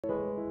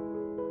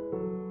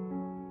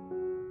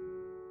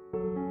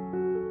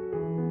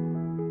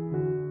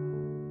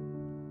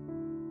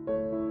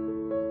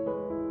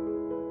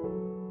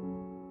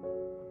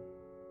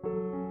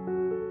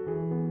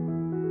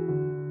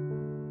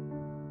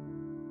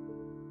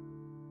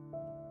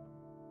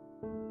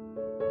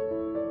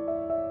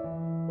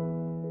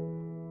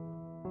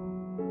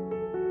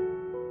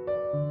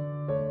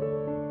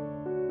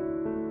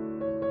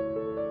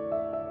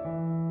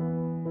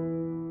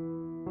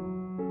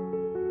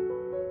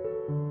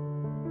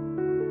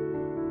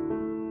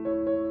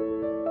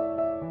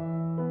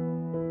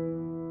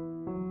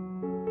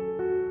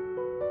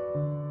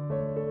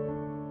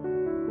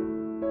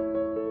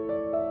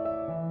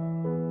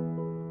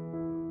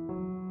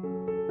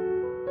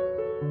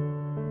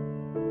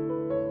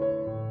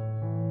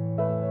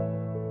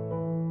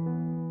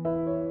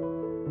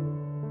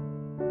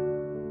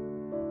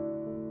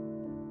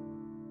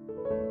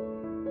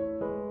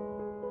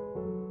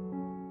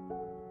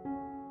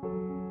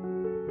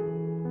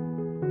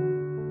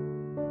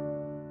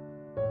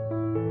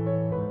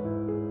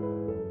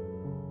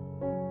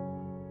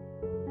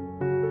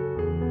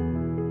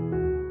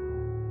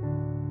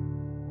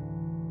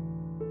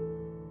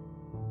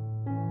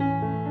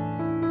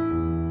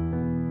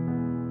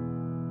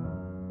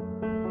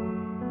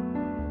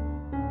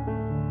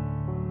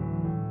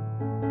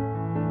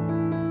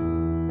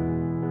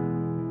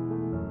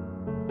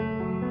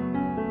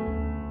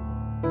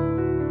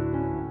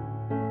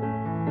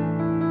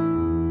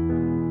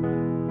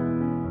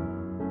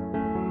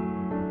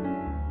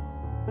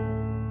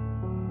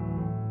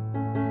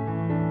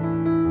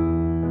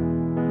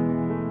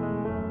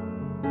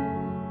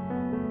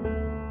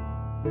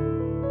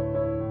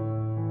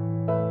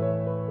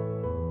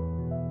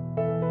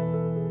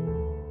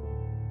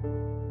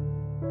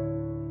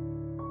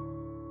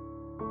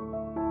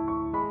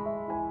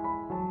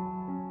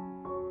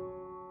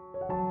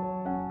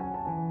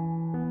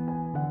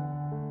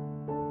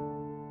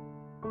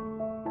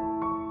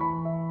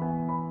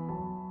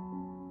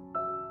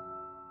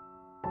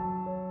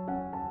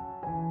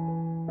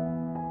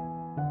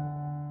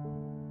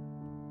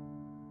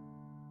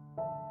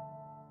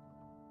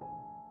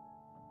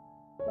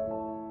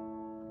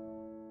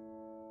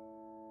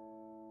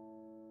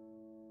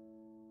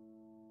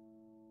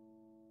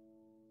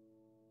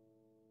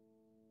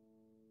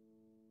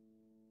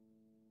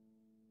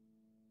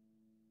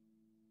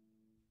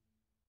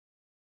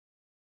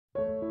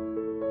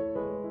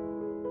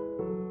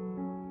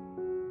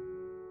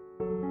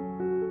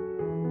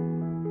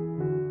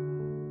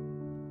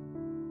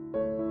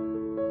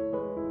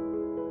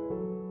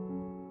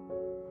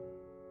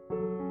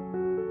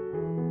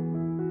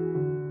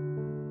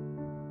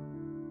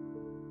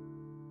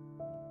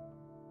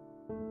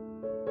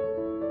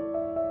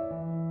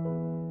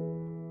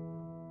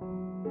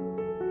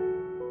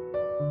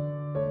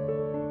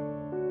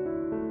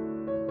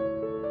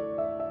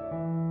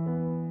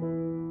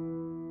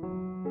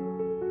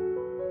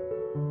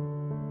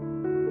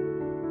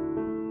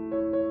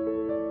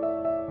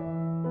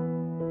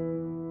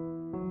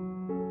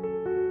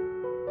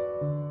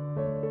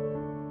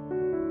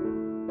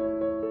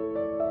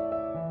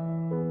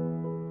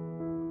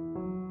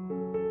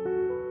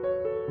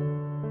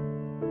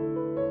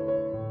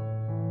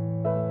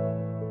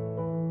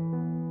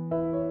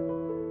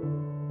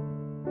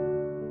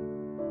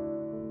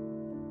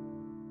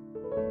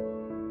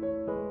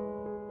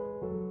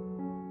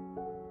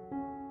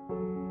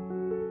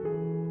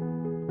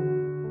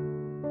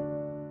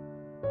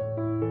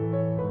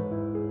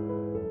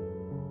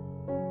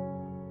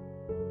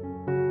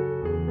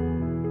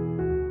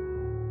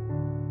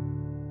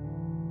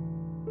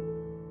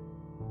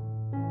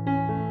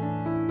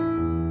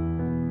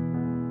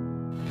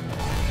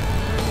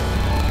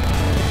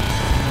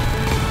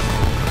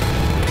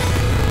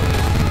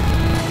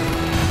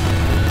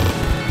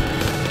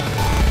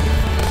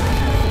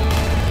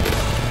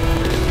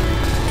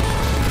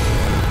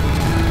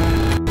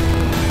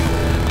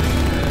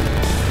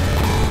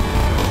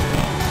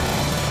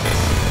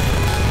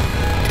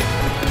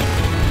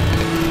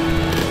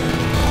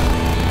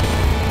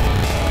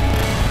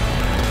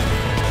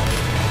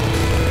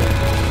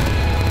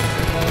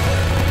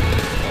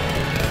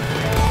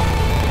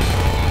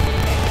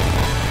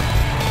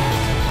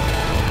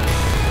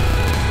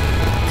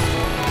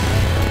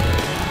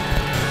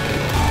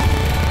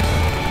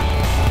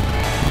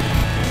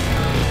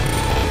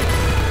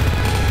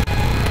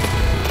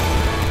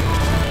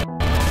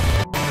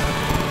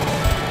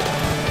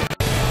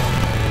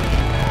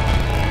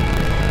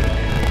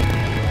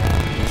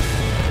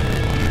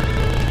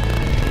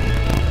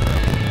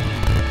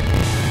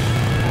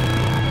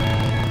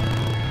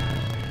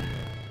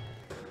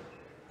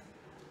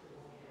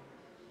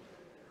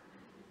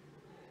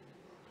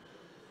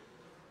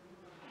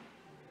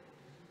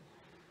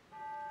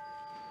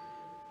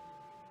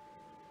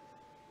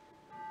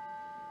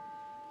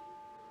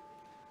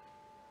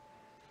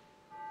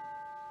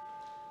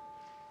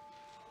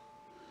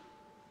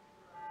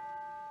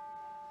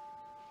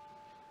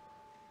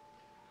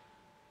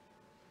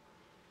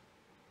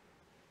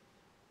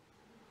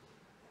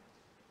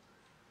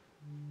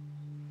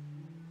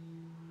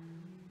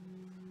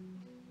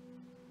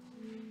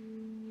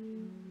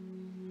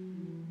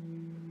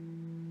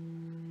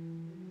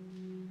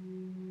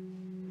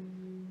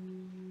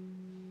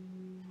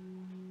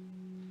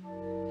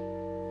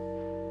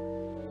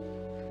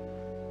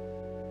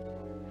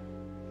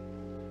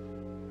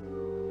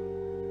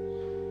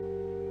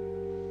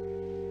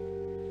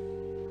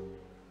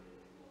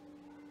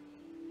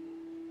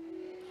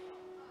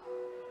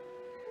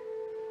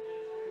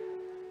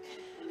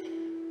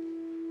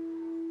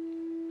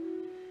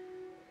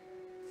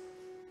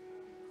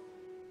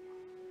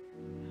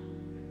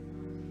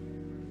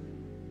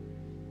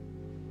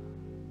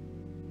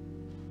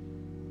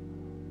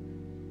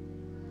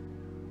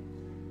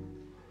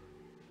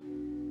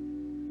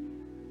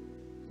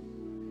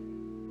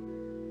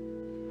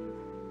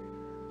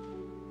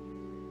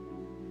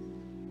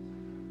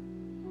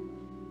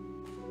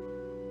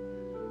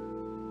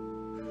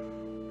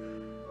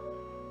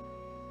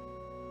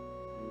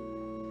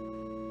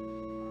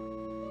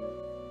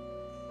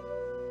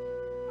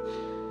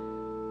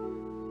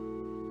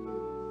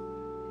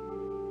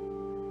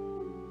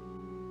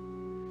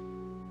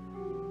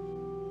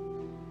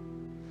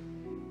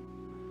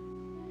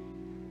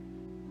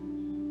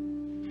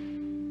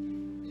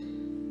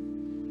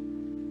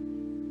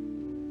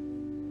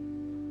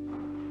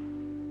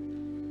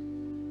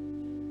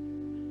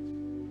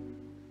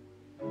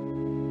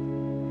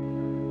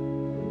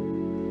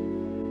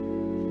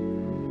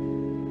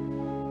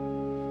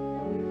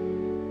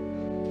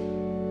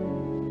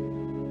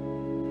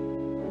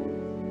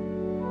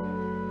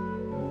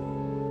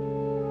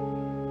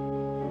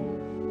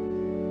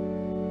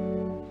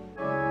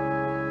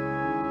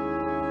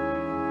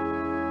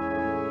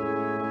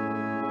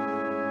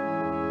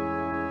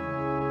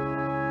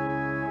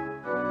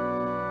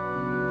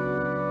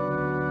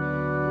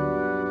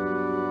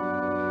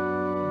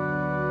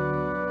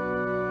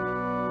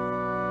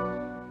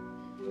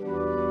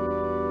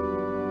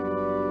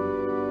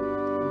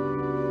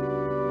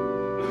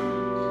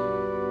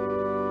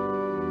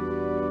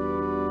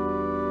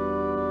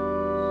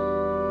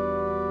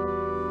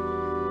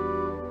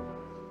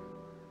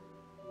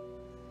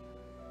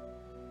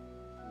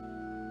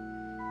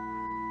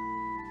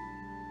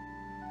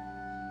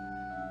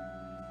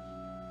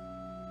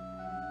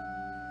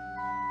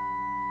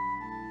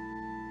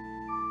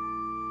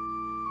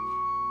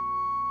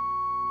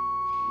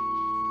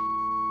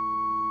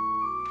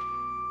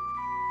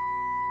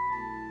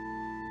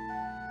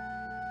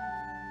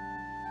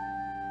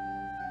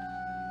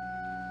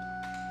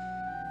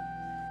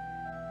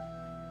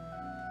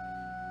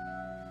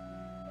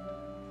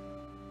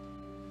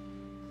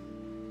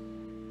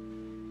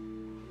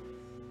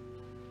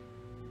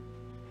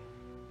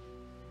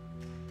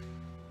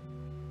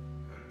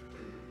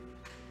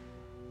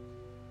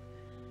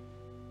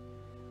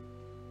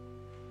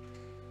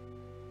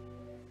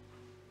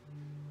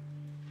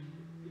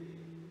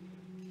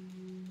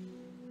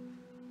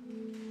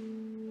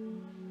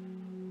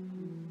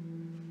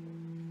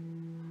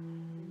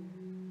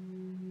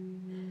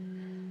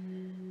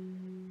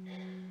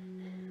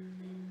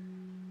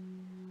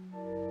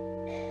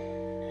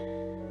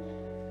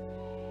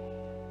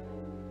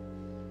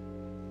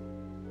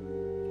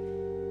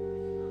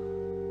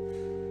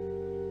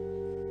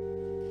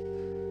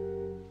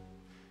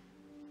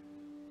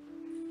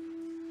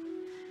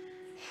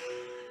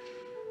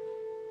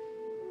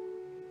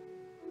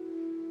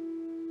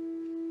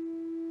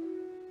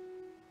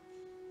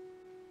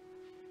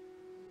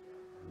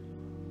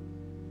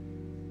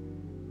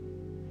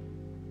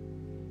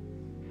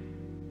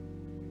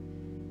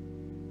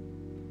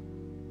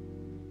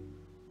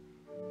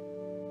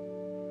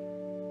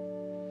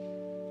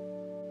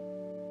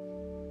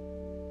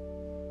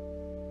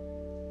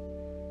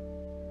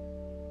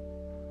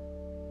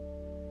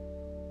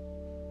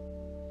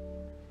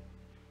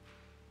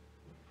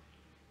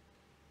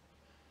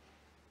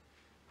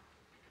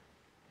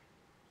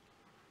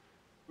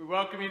We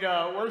welcome you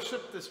to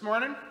worship this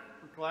morning.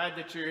 We're glad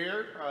that you're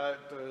here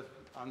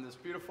on this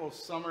beautiful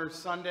summer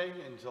Sunday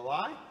in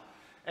July.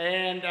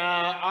 And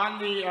on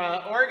the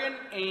organ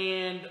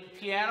and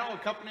piano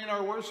accompanying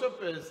our worship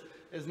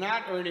is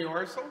not Ernie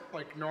Orsel,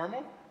 like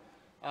normal.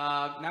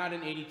 Not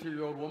an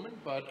 82-year-old woman,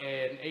 but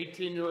an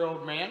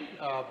 18-year-old man,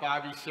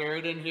 Bobby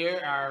Sheridan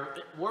here, our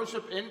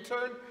worship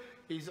intern.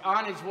 He's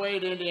on his way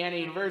to Indiana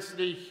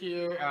University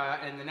here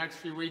in the next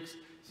few weeks.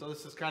 So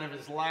this is kind of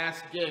his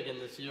last gig in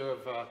this year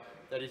of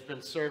that he's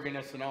been serving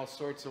us in all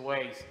sorts of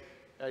ways.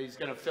 He's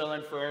going to fill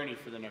in for Ernie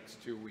for the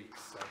next 2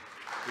 weeks. So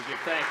we give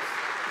thanks.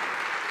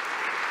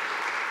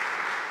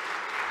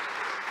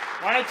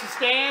 Why don't you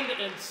stand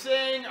and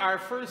sing? Our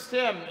first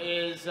hymn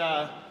is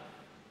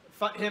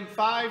hymn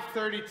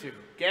 532,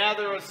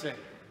 Gather Us In.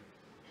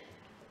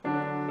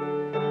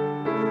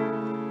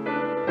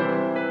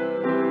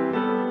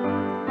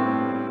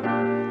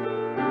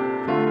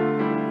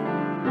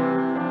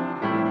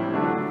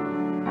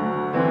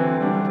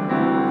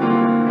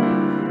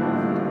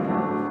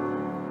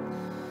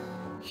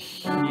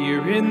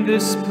 In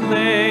this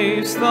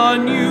place the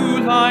new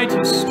light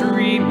is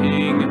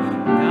streaming,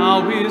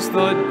 now is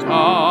the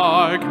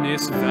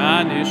darkness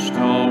vanished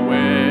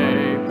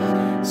away.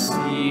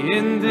 See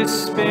in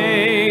this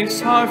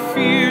space our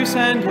fears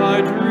and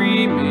our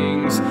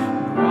dreamings,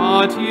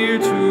 brought here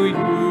to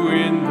you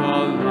in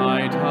the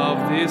light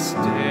of this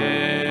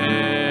day.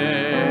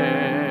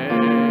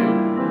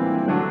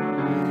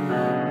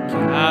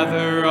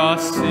 Gather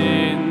us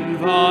in,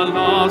 the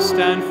lost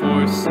and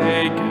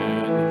forsaken,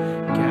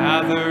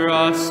 gather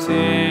us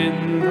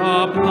in,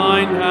 the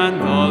blind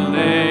and the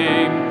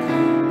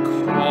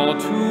lame. Call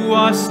to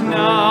us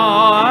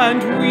now,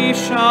 and we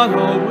shall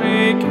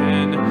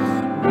awaken.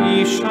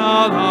 We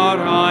shall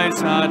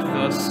arise at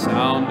the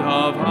sound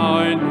of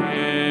our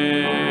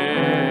name.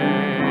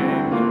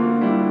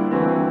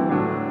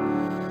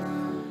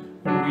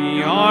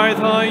 We are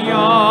the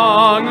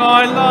young,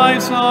 our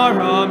lives are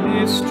a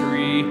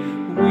mystery.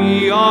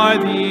 We are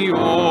the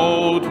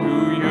old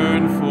who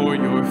yearn for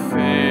your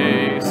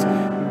face.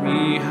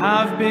 We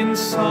have been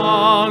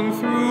sung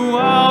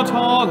throughout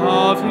all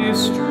of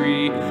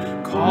history,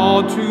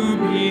 called to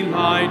be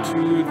light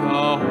to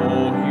the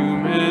whole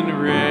human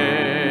race.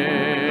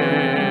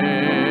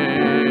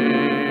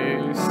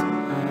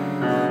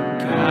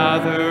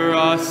 Gather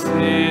us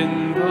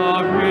in,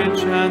 the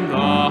rich and the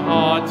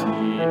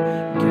haughty,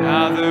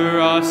 gather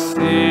us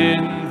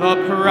in, the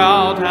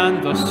proud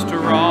and the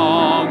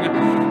strong.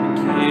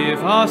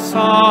 Give us a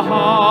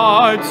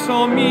heart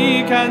so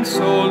meek and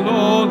so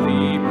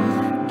lowly,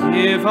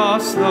 give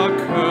us the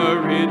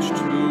courage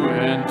to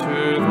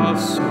enter the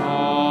song.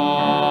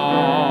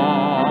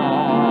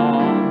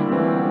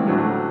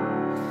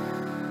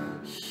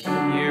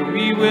 Here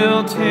we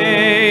will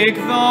take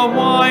the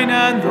wine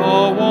and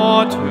the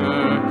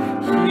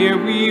water, here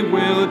we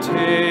will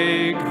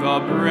take the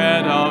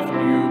bread of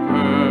new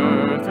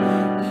birth.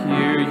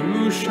 Here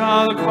you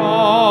shall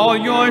call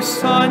your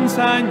sons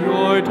and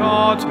your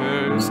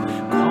daughters,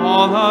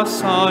 call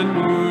us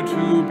anew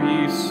to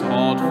be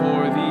salt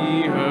for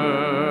the earth.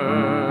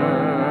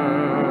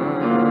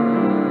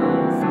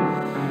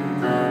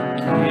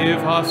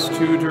 Give us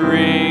to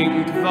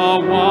drink the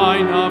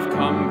wine of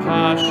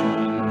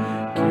compassion,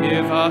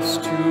 give us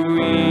to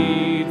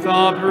eat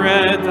the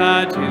bread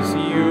that is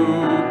you.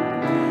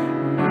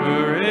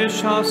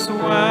 Nourish us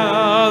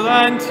well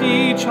and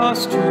teach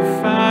us to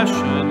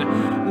fashion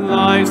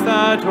lives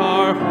that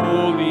are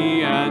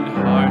holy and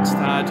hearts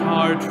that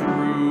are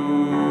true.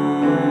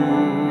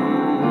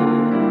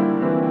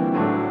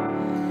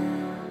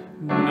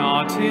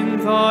 Not in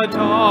the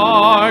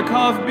dark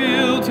of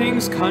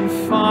buildings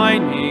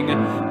confining,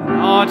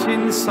 not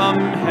in some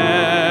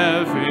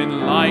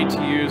heaven light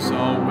years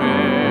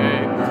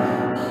away.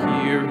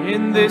 Here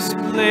in this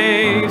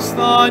place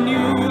the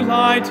new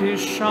light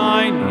is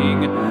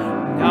shining,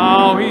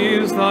 now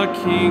is the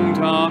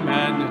kingdom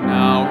and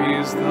now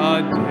is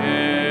the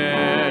day.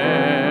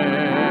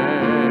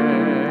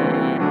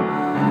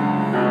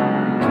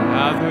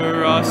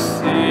 Gather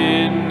us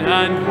in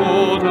and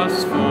hold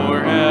us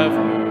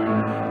forever,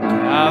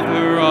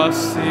 gather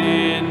us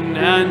in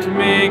and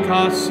make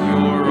us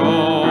your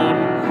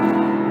own.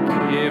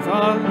 Give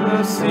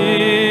us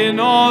in,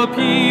 all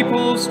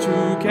peoples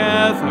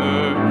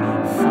together,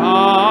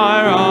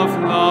 fire of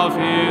love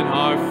in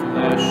our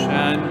flesh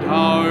and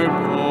our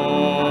bone.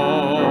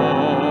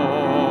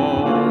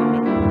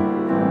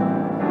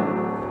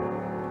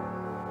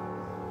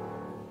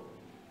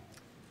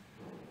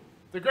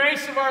 The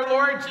grace of our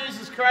Lord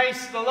Jesus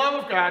Christ, the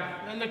love of God,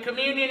 and the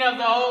communion of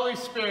the Holy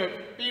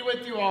Spirit be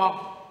with you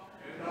all.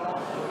 And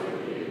also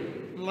with you.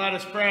 And let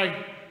us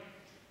pray.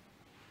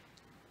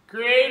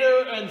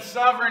 Creator and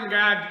sovereign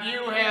God,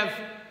 you have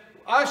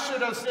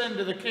ushered us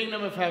into the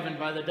kingdom of heaven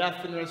by the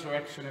death and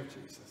resurrection of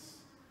Jesus.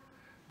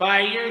 By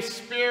your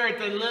Spirit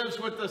that lives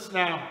with us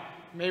now,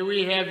 may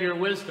we have your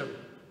wisdom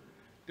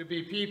to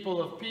be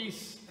people of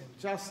peace and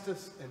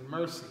justice and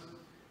mercy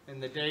in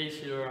the days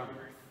here on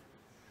earth.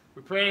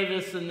 We pray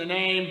this in the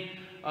name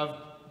of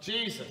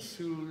Jesus,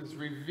 who has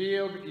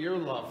revealed your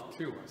love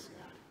to us,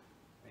 God.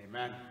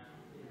 Amen.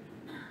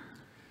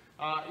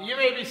 You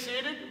may be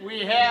seated.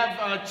 We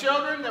have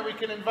children that we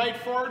can invite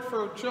forward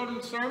for a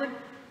children's sermon.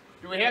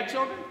 Do we have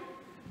children?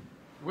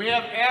 We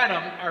have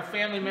Adam, our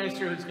family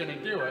minister, who's going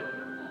to do it.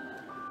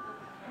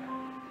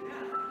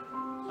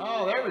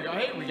 Oh, there we go.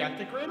 Hey, we got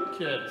the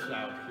grandkids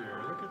out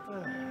here. Look at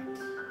that.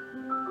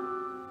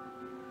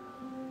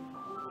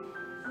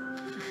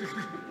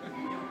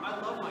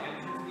 I love my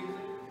entrance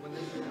music when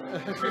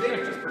they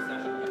just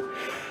procession.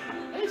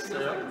 Hey,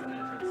 Sarah.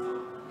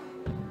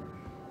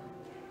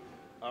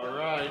 All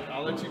right,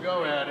 I'll let you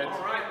go at it.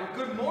 All right, well,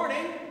 good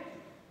morning.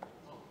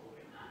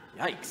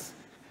 Yikes.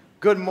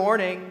 Good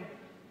morning.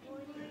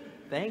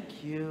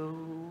 Thank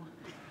you.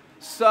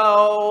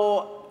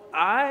 So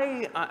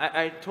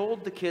I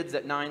told the kids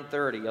at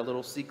 9:30 a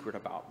little secret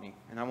about me,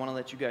 and I want to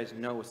let you guys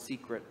know a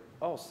secret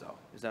also.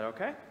 Is that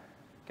okay?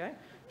 Okay?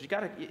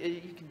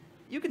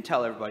 You can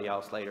tell everybody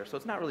else later, so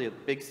it's not really a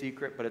big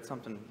secret, but it's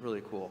something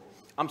really cool.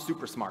 I'm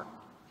super smart.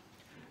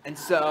 And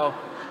so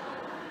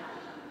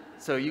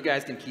you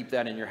guys can keep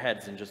that in your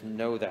heads and just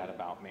know that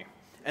about me.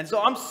 And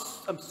so I'm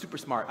super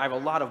smart. I have a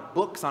lot of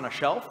books on a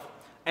shelf,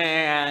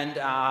 and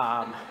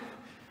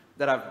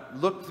that I've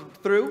looked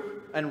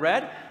through and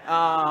read.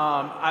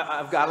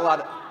 I've got a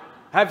lot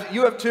of...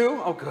 You have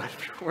too? Oh, good.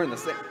 We're in the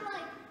same...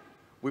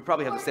 We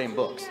probably have the same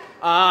books.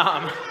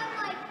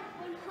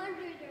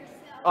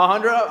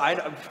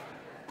 100?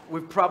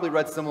 We've probably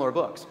read similar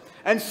books.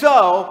 And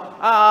so,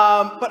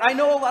 but I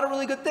know a lot of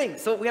really good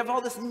things. So we have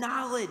all this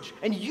knowledge.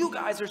 And you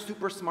guys are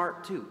super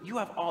smart too. You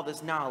have all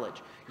this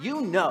knowledge.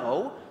 You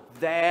know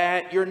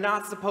that you're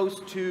not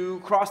supposed to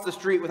cross the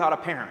street without a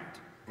parent,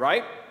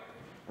 right?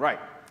 Right.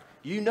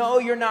 You know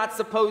you're not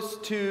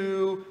supposed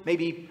to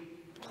maybe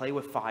play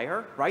with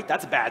fire, right?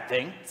 That's a bad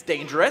thing. It's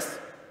dangerous,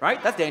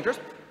 right? That's dangerous.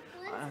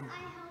 Once I helped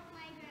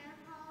my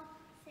grandpa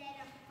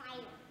set a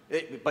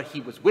fire. But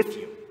he was with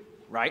you,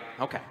 right?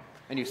 Okay.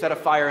 And you set a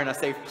fire in a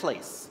safe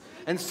place.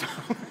 And so,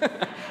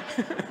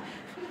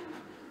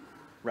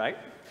 right?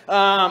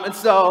 And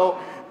so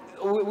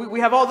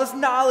we have all this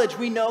knowledge.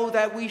 We know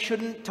that we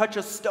shouldn't touch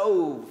a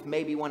stove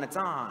maybe when it's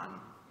on,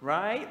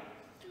 right?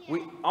 Yeah.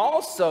 We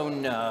also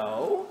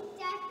know...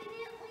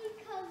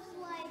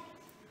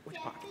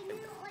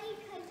 Definitely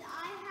because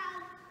I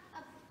have a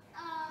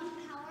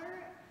power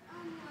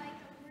on like a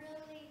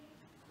really,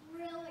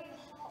 really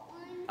hot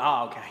one.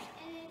 Oh, okay.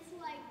 And it's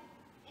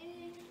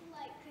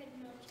like could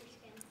melt your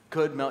skin.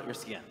 Could melt your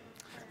skin.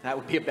 That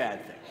would be a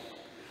bad thing.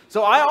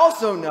 So I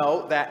also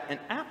know that an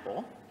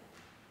apple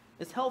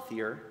is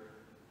healthier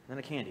than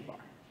a candy bar.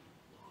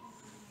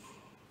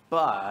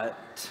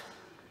 But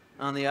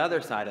on the other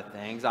side of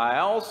things, I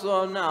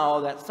also know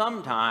that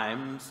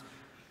sometimes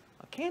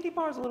a candy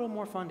bar is a little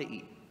more fun to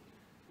eat.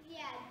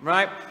 Yeah.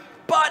 Right?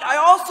 But I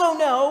also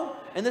know,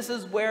 and this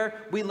is where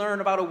we learn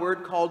about a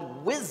word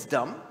called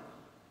wisdom.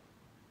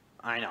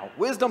 I know,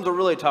 wisdom's a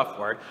really tough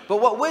word,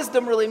 but what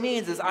wisdom really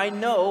means is I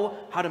know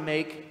how to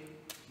make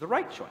the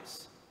right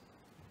choice.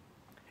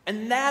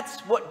 And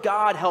that's what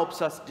God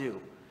helps us do.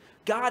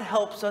 God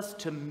helps us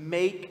to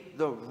make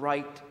the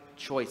right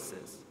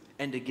choices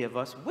and to give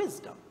us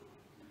wisdom.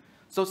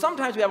 So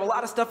sometimes we have a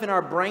lot of stuff in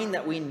our brain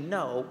that we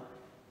know,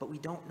 but we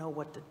don't know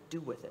what to do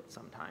with it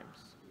sometimes.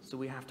 So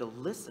we have to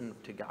listen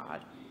to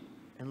God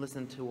and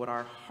listen to what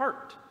our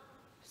heart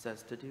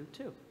says to do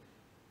too.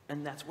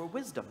 And that's where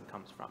wisdom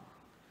comes from.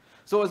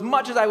 So as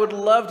much as I would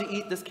love to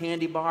eat this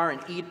candy bar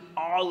and eat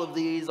all of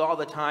these all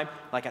the time,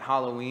 like at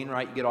Halloween,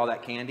 right? You get all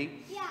that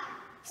candy. Yeah.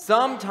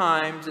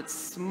 Sometimes it's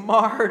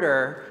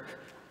smarter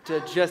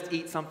to just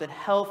eat something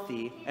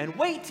healthy and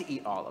wait to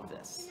eat all of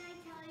this. Can I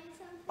tell you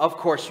something? Of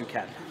course you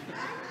can. One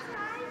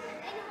time in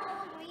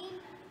Halloween,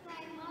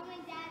 my mom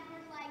and dad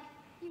were like,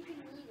 you can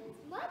eat as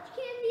much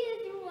candy as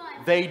you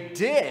want. They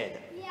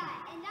did. Yeah,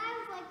 and I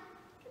was like,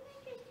 can I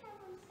just have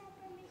one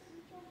separate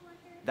each of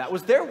water? That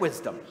was their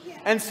wisdom. Yeah.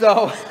 And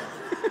so,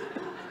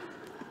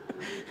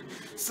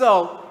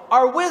 so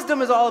our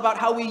wisdom is all about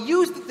how we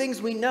use the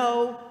things we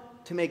know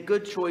to make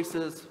good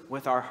choices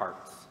with our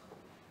hearts.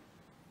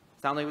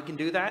 Sound like we can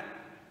do that?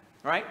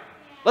 All right?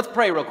 Let's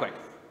pray real quick.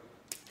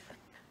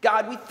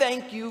 God, we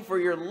thank you for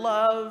your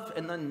love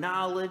and the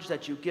knowledge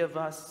that you give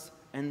us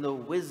and the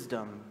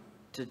wisdom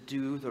to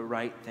do the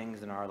right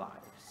things in our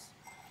lives.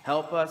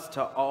 Help us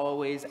to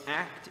always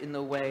act in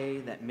the way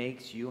that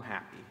makes you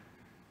happy.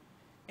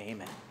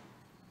 Amen.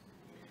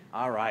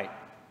 All right.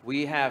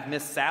 We have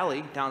Miss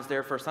Sally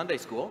downstairs for Sunday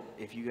school.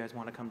 If you guys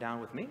want to come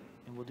down with me,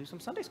 and we'll do some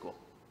Sunday school.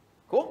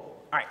 Cool?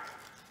 All right.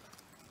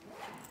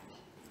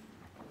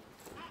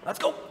 Let's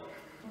go.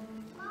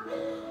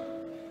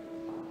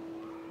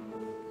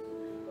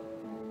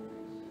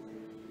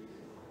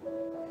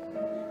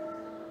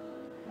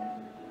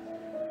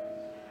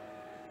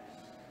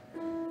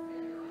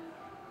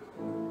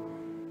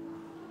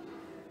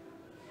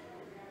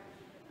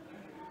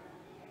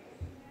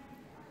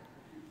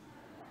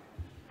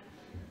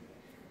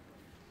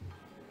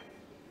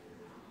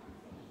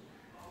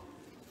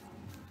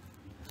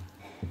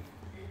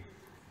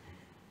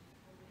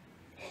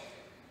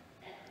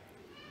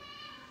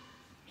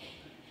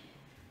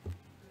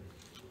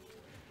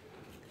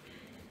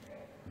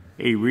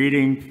 A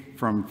reading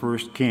from 1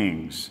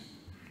 Kings.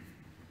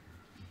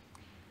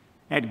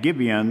 At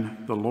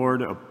Gibeon, the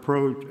Lord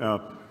appeared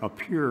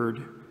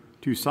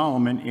to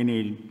Solomon in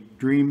a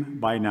dream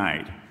by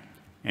night,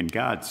 and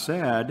God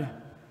said,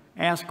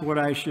 "Ask what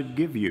I should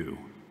give you."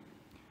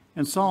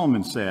 And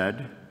Solomon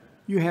said,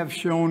 "You have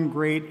shown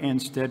great and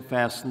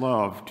steadfast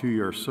love to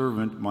your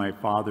servant, my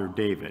father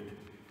David,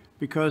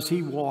 because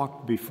he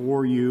walked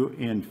before you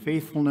in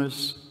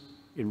faithfulness,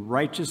 in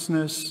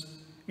righteousness,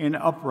 in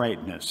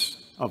uprightness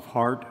of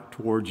heart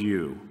towards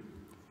you.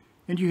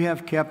 And you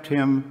have kept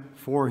him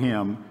for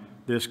him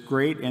this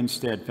great and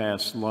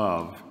steadfast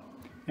love,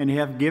 and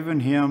have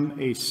given him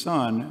a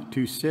son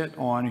to sit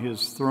on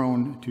his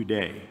throne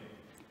today.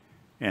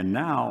 And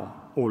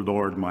now, O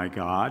Lord my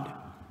God,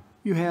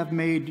 you have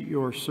made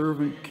your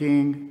servant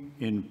king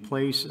in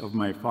place of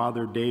my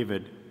father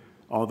David.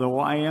 Although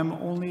I am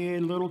only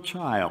a little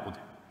child,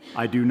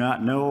 I do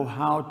not know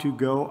how to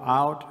go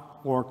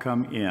out or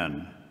come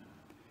in.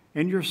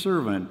 And your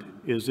servant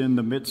is in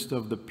the midst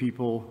of the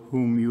people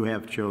whom you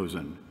have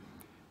chosen,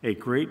 a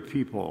great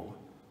people,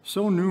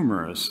 so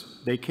numerous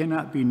they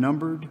cannot be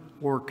numbered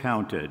or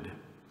counted.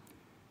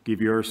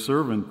 Give your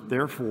servant,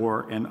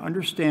 therefore, an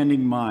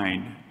understanding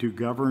mind to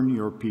govern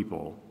your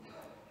people,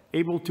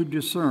 able to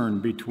discern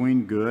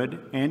between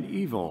good and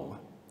evil.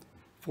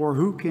 For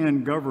who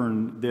can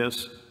govern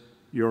this,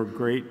 your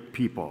great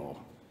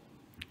people?"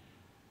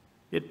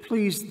 It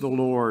pleased the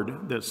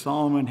Lord that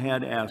Solomon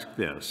had asked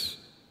this.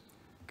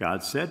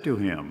 God said to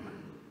him,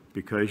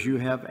 "Because you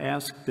have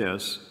asked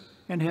this,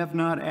 and have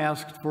not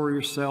asked for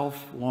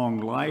yourself long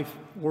life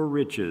or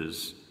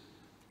riches,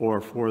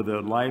 or for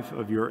the life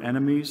of your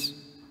enemies,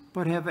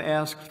 but have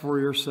asked for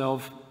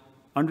yourself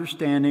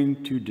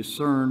understanding to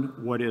discern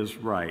what is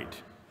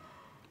right.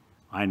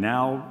 I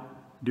now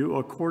do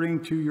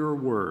according to your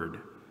word.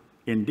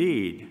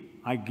 Indeed,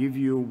 I give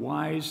you a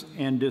wise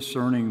and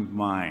discerning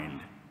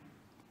mind.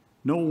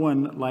 No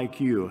one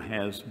like you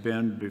has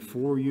been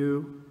before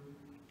you,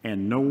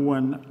 and no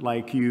one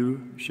like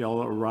you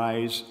shall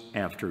arise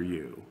after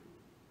you."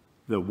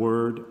 The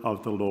word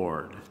of the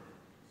Lord.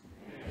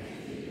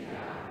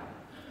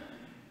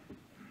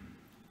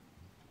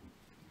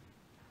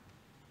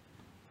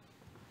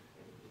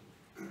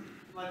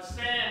 Let's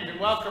stand and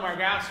welcome our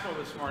gospel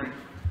this morning.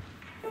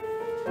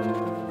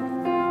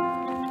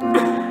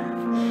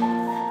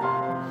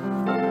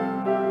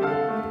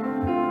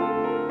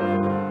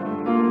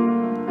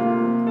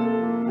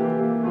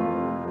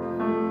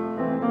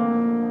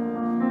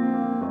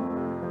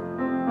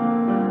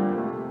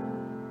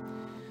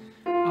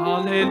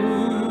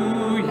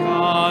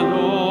 Alleluia,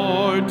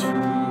 Lord, to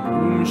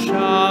whom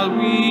shall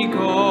we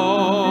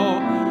go?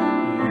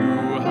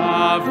 You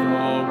have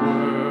the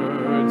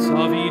words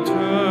of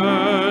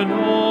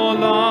eternal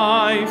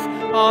life.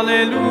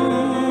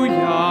 Alleluia.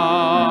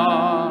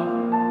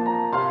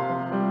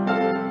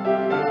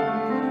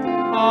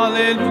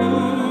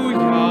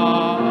 Alleluia,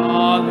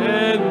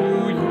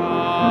 alleluia,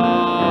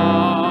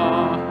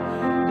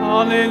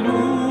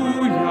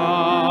 alleluia.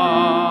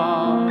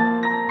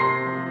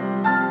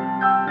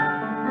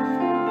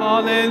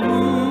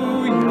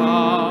 Alleluia,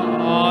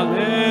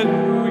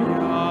 alleluia.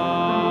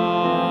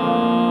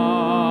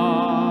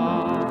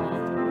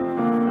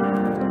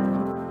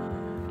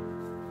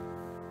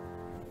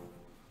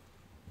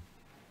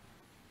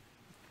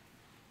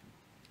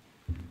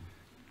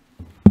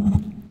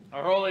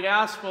 Our Holy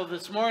Gospel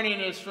this morning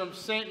is from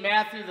St.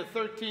 Matthew, the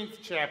 13th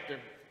chapter.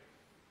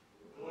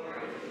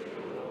 Glory to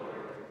you,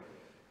 Lord.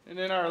 And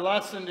in our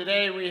lesson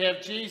today, we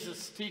have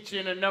Jesus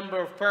teaching a number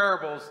of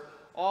parables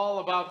all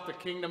about the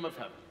kingdom of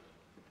heaven.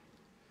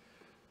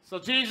 So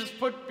Jesus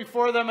put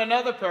before them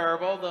another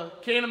parable. The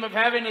kingdom of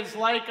heaven is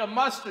like a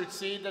mustard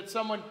seed that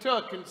someone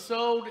took and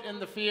sowed in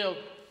the field.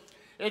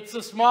 It's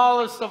the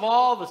smallest of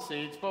all the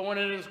seeds, but when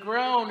it is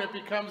grown, it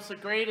becomes the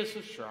greatest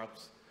of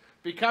shrubs,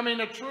 becoming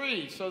a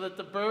tree so that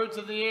the birds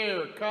of the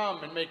air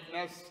come and make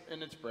nests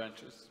in its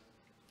branches.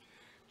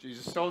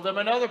 Jesus told them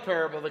another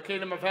parable. The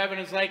kingdom of heaven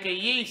is like a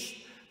yeast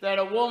that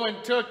a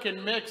woman took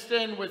and mixed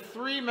in with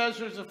 3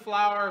 measures of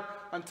flour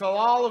until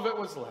all of it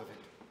was leavened.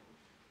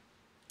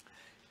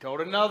 He told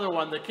another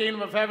one, the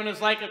kingdom of heaven is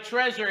like a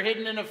treasure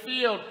hidden in a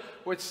field,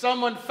 which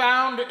someone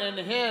found and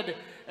hid,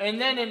 and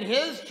then in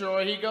his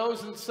joy he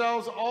goes and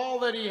sells all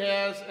that he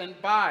has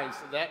and buys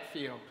that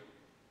field.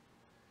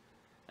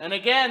 And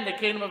again, the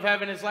kingdom of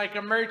heaven is like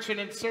a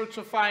merchant in search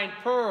of fine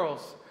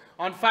pearls.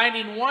 On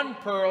finding one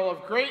pearl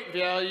of great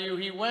value,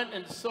 he went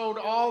and sold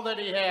all that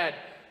he had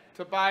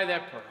to buy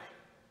that pearl.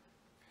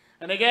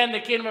 And again, the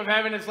kingdom of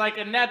heaven is like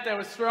a net that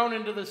was thrown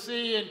into the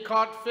sea and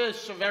caught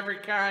fish of every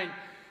kind.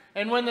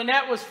 And when the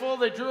net was full,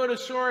 they drew it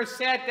ashore,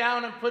 sat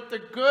down, and put the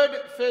good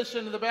fish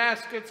into the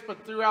baskets,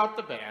 but threw out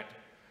the bad.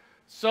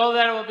 So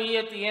that it will be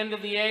at the end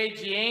of the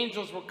age, the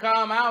angels will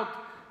come out,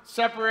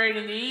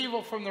 separating the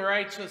evil from the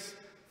righteous,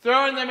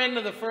 throwing them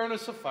into the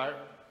furnace of fire,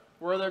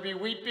 where there be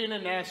weeping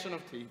and gnashing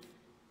of teeth.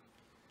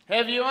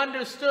 Have you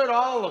understood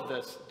all of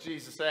this?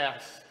 Jesus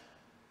asked.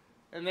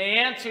 And they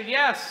answered,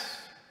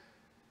 yes.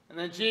 And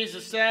then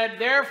Jesus said,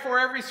 therefore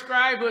every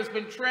scribe who has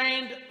been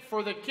trained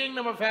for the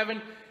kingdom of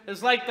heaven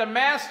is like the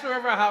master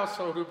of a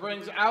household who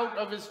brings out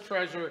of his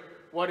treasure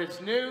what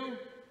is new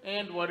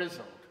and what is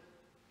old.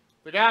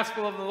 The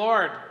gospel of the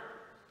Lord.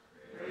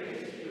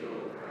 Praise to you,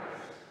 O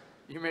Christ.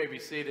 You may be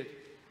seated.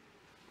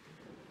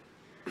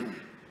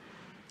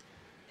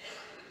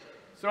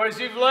 So as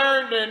you've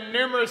learned in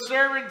numerous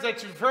sermons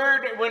that you've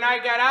heard, when I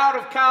got out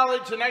of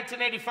college in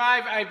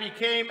 1985, I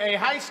became a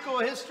high school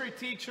history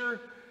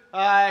teacher,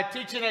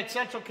 teaching at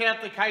Central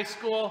Catholic High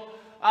School.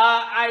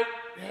 I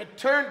had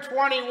turned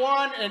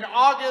 21 in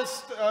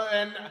August,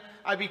 and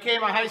I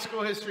became a high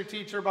school history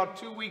teacher about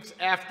 2 weeks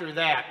after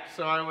that.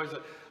 So I was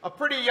a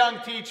pretty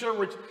young teacher,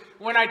 which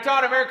when I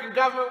taught American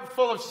government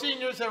full of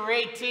seniors that were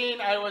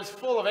 18, I was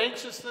full of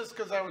anxiousness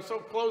because I was so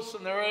close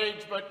in their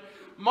age, but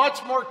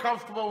much more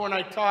comfortable when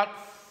I taught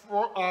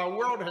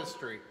world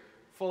history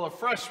full of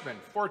freshmen,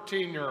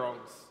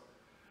 14-year-olds.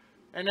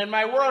 And in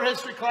my world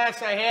history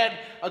class, I had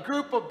a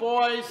group of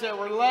boys that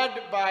were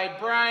led by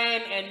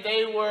Brian, and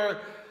they were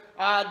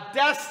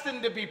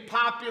destined to be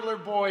popular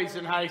boys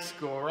in high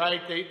school,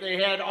 right?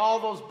 They had all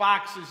those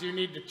boxes you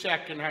need to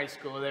check in high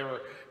school. They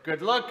were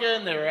good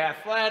looking, they were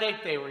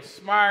athletic, they were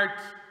smart.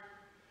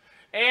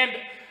 And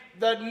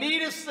the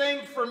neatest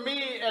thing for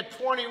me at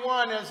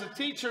 21 as a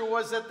teacher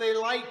was that they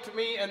liked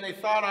me and they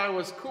thought I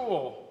was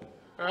cool,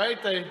 right?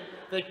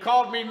 They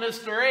called me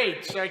Mr.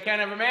 H. I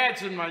kind of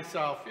imagined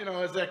myself, you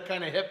know, as that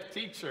kind of hip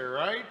teacher,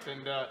 right?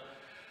 And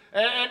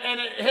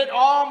it hit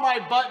all my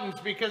buttons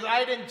because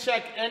I didn't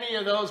check any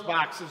of those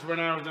boxes when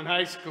I was in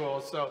high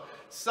school. So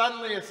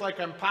suddenly it's like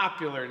I'm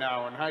popular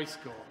now in high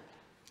school.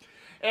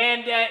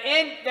 And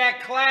in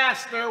that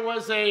class, there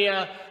was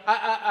a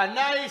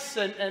nice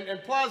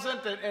and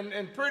pleasant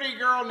and pretty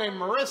girl named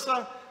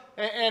Marissa.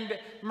 And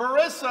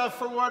Marissa,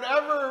 for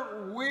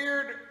whatever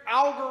weird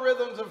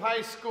algorithms of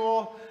high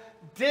school,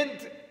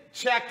 didn't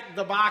check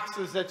the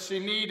boxes that she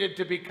needed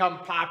to become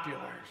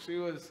popular.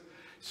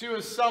 She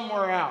was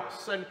somewhere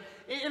else. And,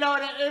 you know,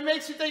 it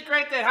makes you think,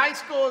 right, that high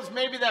school is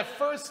maybe that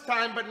first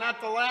time, but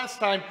not the last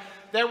time,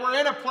 that we're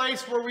in a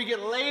place where we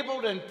get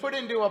labeled and put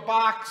into a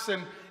box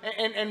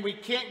and we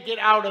can't get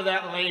out of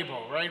that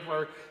label, right?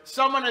 Where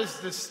someone has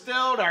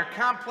distilled our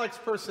complex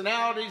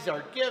personalities,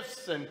 our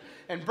gifts and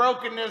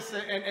brokenness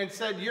and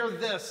said, you're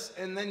this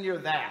and then you're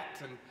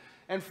that.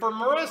 And for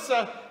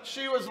Marissa,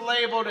 she was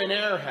labeled an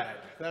airhead.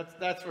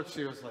 That's what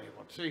she was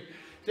labeled.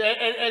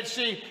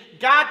 She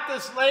got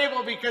this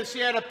label because she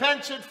had a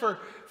penchant for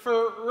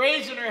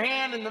raising her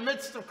hand in the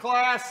midst of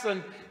class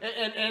and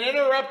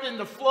interrupting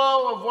the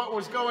flow of what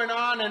was going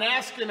on and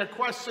asking a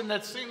question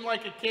that seemed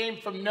like it came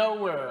from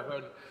nowhere.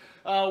 And,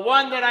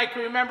 one that I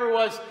can remember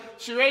was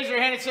she raised her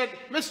hand and said,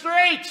 Mr.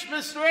 H,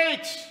 Mr.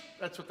 H.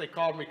 That's what they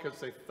called me because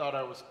they thought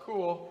I was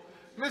cool.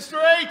 Mr.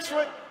 H,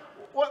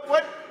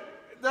 what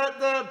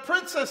the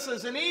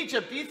princesses in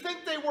Egypt, do you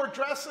think they wore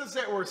dresses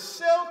that were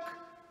silk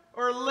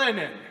or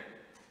linen?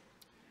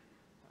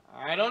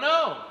 I don't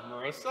know,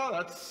 Marissa,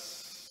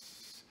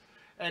 that's...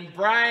 And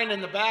Brian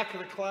in the back of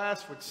the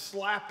class would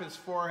slap his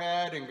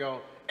forehead and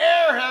go,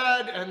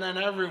 airhead, and then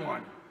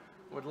everyone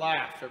would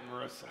laugh at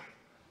Marissa,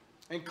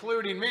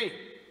 including me,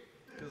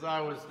 because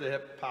I was the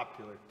hip,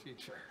 popular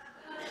teacher.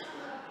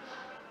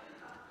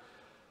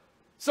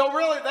 So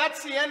really,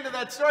 that's the end of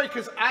that story,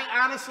 because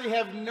I honestly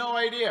have no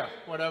idea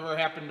whatever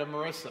happened to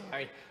Marissa.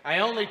 I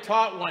only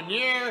taught 1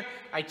 year,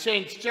 I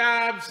changed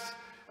jobs,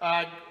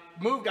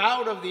 moved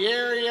out of the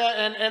area,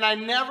 and I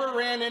never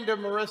ran into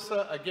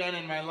Marissa again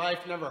in my life,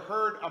 never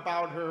heard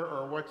about her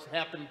or what's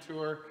happened to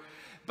her.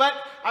 But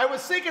I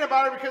was thinking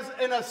about her because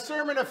in a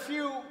sermon a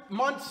few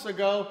months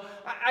ago,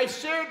 I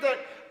shared that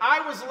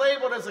I was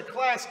labeled as a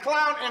class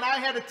clown, and I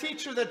had a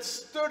teacher that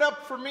stood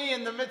up for me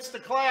in the midst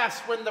of class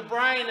when the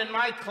Brian in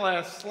my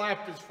class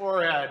slapped his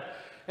forehead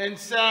and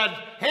said,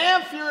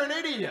 Hanf, you're an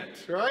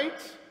idiot, right?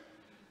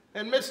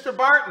 And Mr.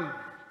 Barton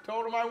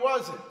told him I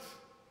wasn't.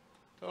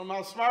 Told him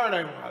how smart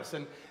I was.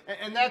 And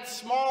that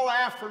small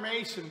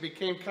affirmation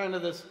became kind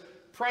of this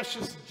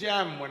precious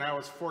gem when I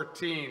was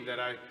 14 that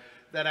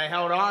I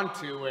held on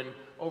to, and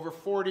over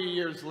 40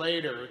 years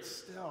later, it's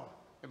still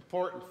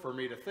important for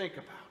me to think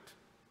about.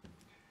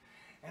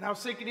 And I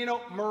was thinking, you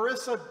know,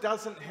 Marissa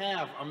doesn't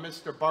have a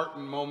Mr.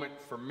 Barton moment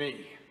for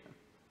me.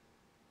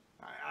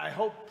 I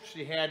hope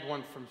she had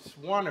one from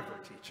one of her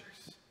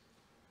teachers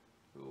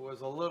who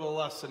was a little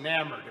less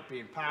enamored of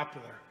being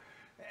popular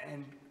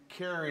and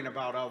caring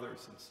about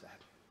others instead.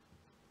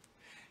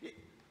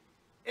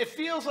 It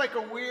feels like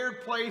a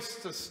weird place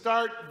to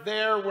start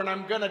there when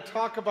I'm going to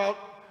talk about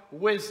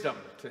wisdom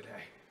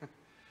today.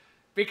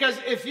 Because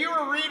if you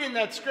were reading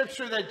that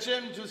scripture that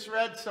Jim just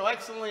read so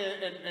excellently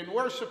in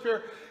worship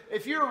here,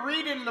 if you were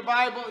reading the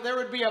Bible, there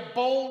would be a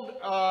bold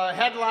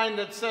headline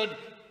that said,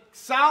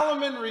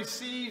 Solomon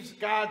receives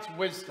God's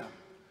wisdom.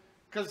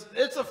 because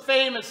it's a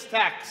famous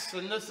text,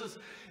 and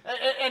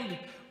and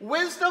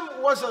wisdom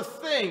was a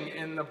thing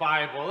in the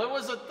Bible. It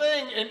was a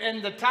thing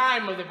in the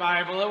time of the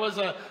Bible. It was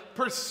a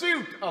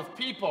pursuit of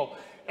people.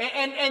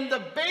 And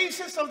the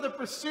basis of the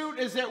pursuit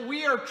is that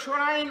we are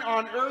trying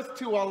on earth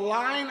to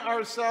align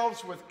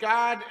ourselves with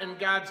God and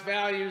God's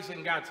values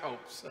and God's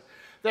hopes.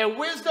 That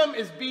wisdom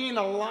is being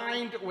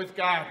aligned with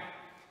God.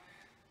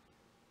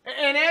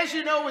 And as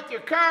you know with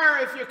your car,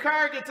 if your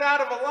car gets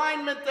out of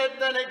alignment,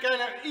 then it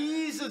kind of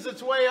eases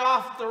its way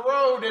off the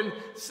road, and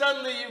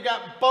suddenly you've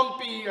got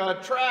bumpy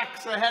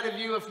tracks ahead of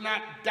you, if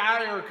not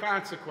dire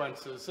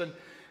consequences.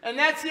 And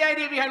that's the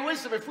idea behind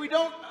wisdom. If we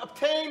don't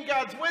obtain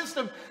God's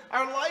wisdom,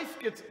 our life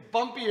gets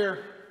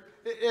bumpier,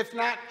 if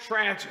not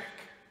tragic.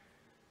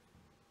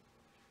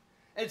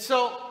 And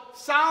so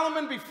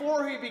Solomon,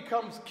 before he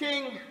becomes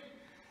king,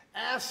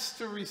 asks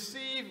to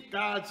receive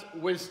God's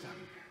wisdom,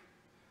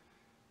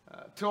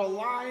 to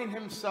align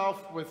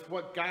himself with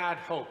what God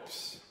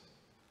hopes.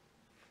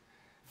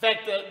 In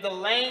fact, the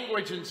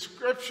language in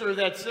Scripture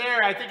that's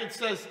there, I think it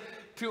says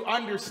to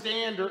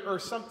understand or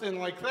something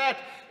like that.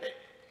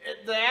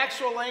 The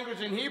actual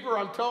language in Hebrew,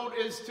 I'm told,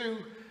 is to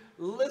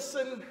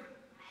listen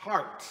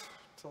heart,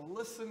 to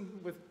listen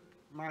with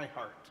my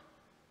heart.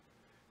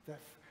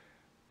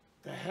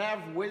 To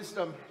have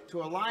wisdom,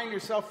 to align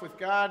yourself with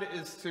God,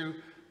 is to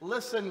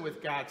listen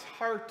with God's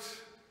heart,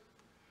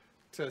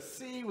 to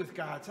see with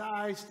God's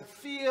eyes, to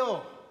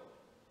feel,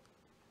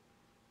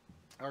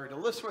 or to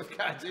listen with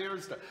God's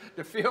ears,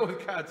 to feel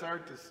with God's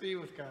heart, to see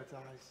with God's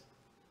eyes.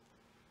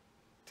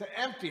 To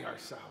empty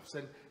ourselves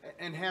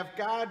and have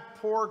God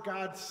pour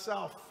God's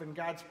self and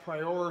God's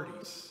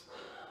priorities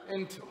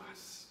into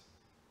us.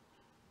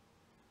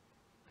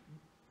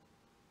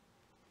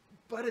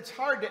 But it's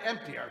hard to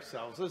empty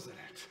ourselves, isn't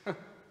it?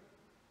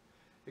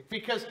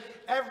 Because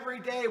every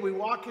day we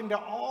walk into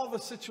all the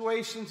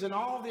situations and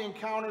all the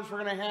encounters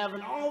we're going to have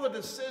and all the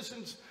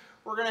decisions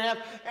we're going to have,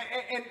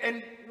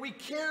 and we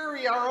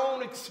carry our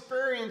own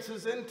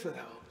experiences into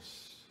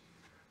those.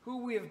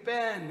 Who we have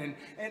been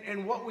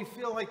and what we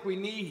feel like we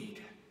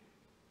need.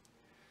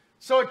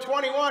 So at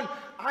 21,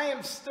 I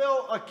am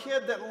still a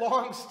kid that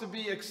longs to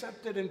be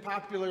accepted and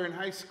popular in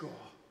high school.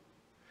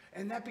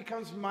 And that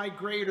becomes my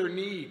greater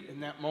need in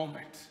that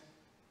moment,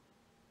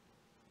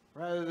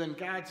 rather than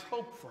God's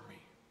hope for me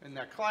in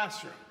that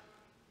classroom.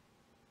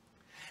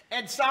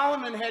 And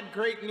Solomon had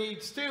great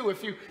needs too.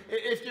 If you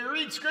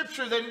read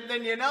Scripture,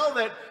 then you know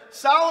that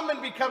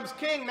Solomon becomes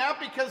king not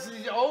because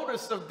he's the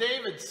oldest of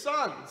David's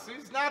sons.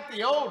 He's not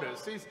the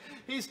oldest.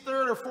 He's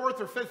third or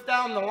fourth or fifth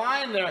down the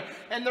line there.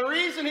 And the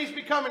reason he's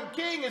becoming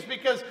king is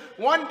because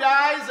one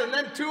dies and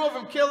then two of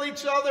them kill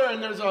each other,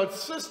 and there's a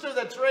sister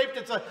that's raped.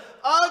 It's an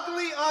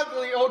ugly,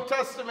 ugly Old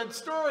Testament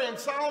story, and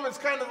Solomon's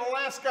kind of the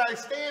last guy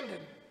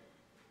standing.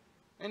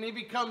 And he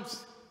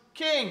becomes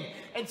king.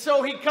 And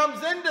so he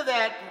comes into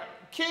that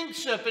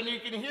kingship, and you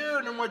can hear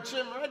it in what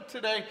Jim read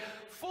today,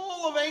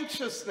 full of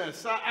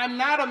anxiousness. I'm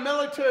not a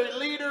military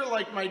leader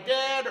like my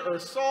dad or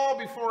Saul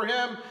before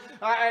him.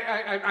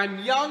 I'm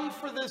young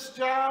for this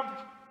job.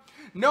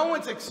 No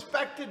one's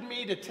expected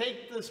me to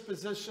take this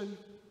position.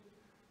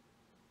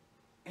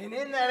 And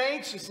in that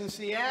anxiousness,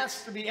 he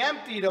asks to be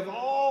emptied of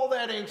all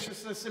that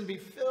anxiousness and be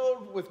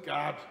filled with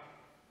God.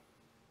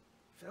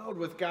 Filled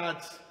with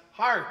God's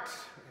heart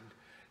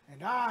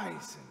and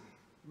eyes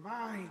and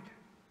mind.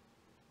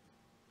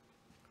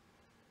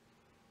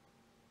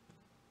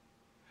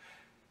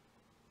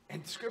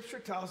 And Scripture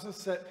tells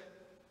us that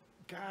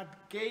God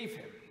gave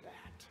him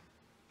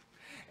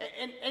that.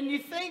 And you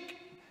think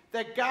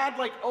that God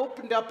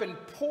opened up and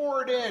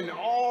poured in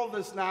all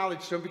this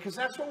knowledge to him, because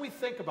that's what we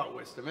think about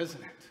wisdom,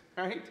 isn't it?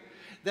 Right?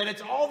 That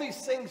it's all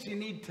these things you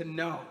need to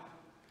know.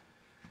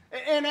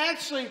 And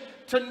actually,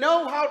 to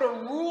know how to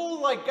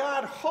rule like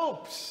God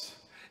hopes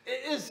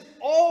is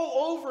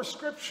all over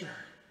Scripture.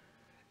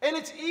 And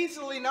it's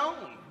easily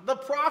known. The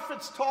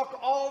prophets talk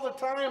all the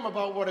time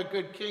about what a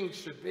good king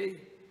should be.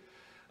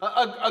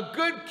 A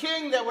good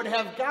king that would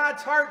have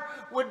God's heart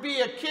would be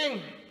a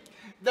king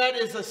that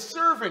is a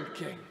servant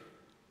king,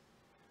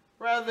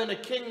 rather than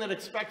a king that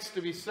expects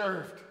to be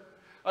served.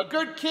 A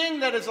good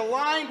king that is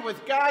aligned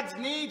with God's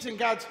needs and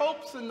God's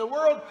hopes in the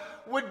world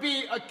would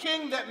be a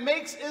king that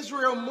makes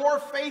Israel more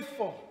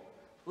faithful,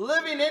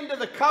 living into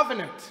the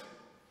covenant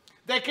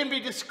that can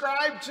be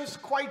described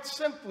just quite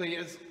simply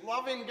as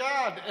loving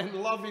God and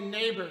loving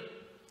neighbor.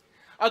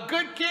 A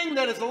good king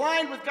that is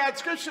aligned with God's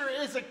Scripture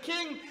is a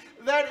king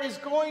that is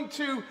going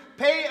to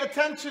pay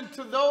attention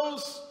to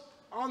those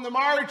on the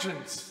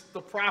margins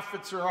the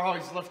prophets are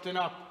always lifting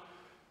up.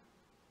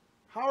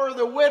 How are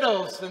the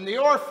widows and the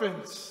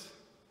orphans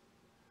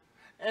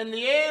and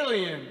the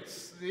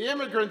aliens, the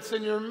immigrants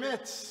in your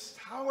midst,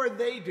 how are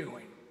they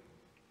doing?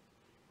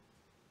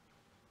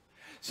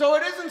 So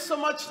it isn't so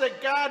much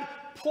that God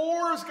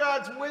pours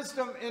God's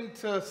wisdom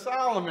into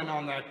Solomon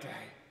on that day.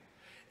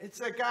 It's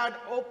that God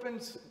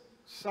opens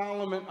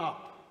Solomon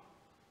up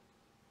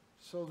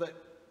so that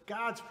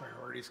God's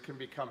priorities can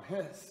become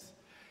his.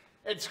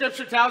 And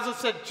Scripture tells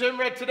us that Jim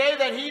read today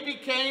that he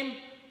became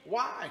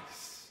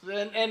wise.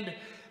 And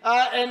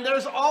And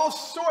there's all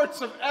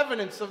sorts of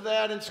evidence of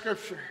that in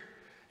Scripture.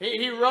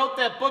 He wrote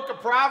that book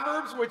of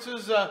Proverbs, which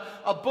is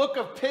a book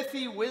of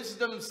pithy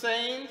wisdom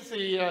sayings.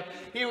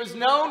 He was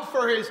known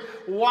for his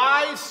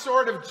wise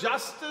sort of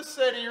justice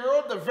that he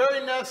wrote. The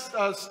very next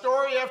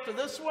story after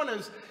this one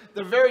is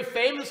the very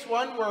famous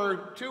one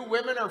where two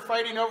women are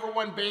fighting over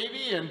one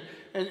baby,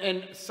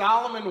 and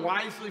Solomon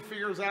wisely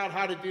figures out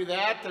how to do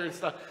that. There's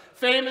the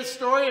famous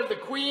story of the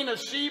Queen of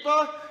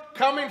Sheba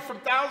coming from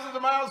thousands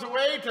of miles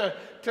away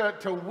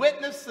to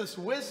witness this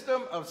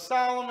wisdom of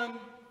Solomon.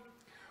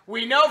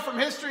 We know from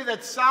history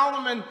that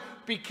Solomon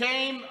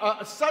became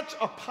such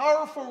a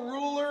powerful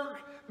ruler,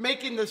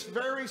 making this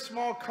very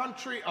small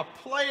country a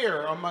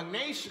player among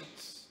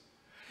nations,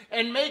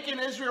 and making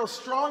Israel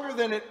stronger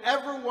than it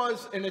ever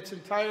was in its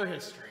entire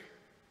history.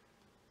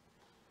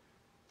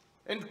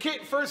 And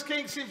 1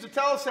 Kings seems to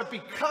tell us that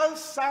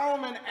because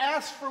Solomon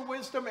asked for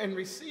wisdom and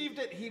received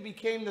it, he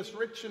became this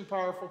rich and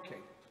powerful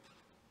king.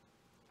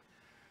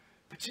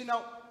 But you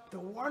know, the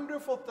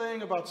wonderful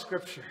thing about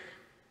Scripture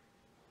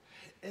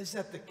is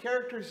that the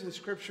characters in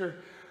Scripture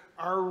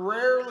are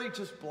rarely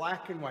just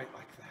black and white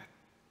like that.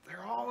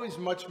 They're always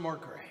much more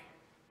gray.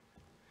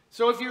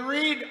 So if you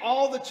read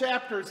all the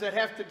chapters that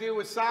have to do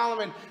with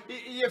Solomon,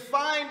 you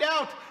find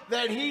out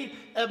that he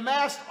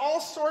amassed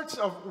all sorts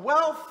of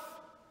wealth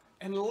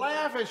and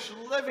lavish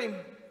living.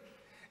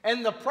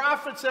 And the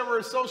prophets that were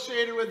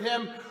associated with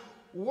him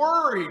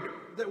worried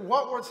that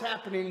what was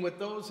happening with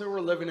those who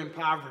were living in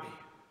poverty,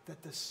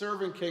 that the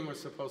servant king was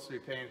supposed to be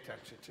paying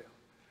attention to.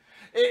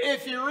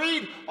 If you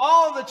read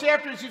all of the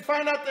chapters, you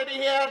find out that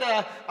he had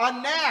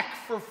a knack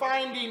for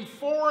finding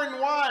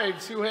foreign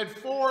wives who had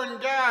foreign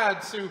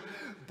gods, who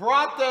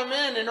brought them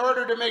in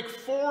order to make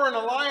foreign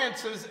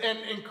alliances and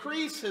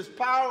increase his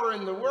power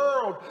in the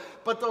world.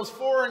 But those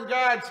foreign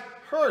gods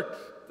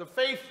hurt the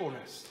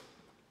faithfulness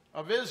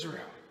of Israel.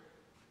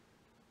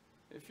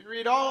 If you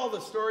read all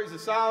the stories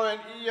of Solomon,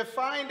 you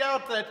find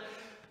out that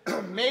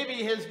maybe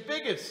his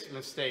biggest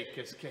mistake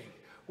as king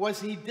was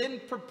he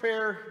didn't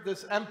prepare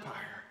this empire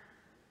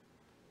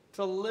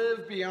to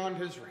live beyond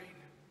his reign.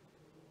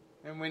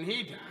 And when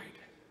he died,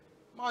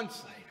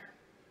 months later,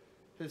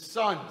 his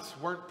sons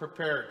weren't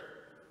prepared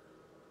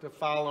to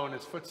follow in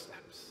his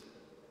footsteps.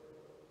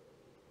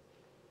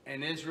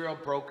 And Israel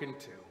broke in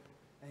two.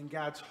 And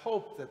God's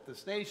hope that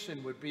this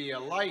nation would be a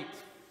light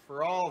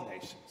for all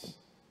nations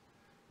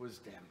was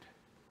dimmed.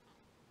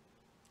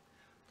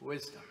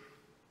 Wisdom.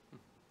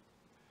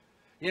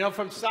 You know,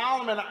 from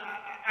Solomon,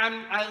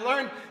 I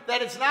learned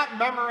that it's not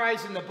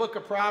memorizing the book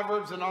of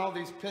Proverbs and all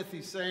these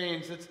pithy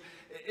sayings.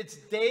 It's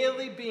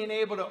daily being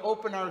able to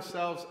open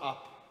ourselves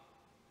up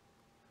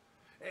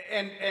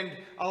and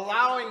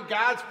allowing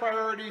God's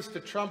priorities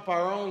to trump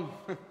our own,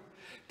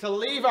 to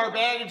leave our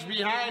baggage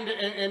behind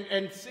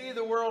and see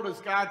the world as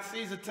God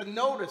sees it, to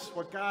notice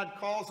what God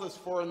calls us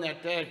for in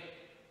that day.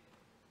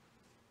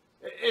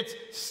 It's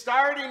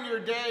starting your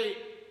day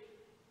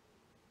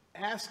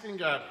asking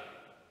God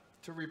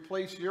to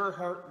replace your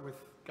heart with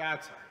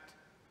God's heart,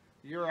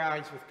 your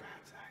eyes with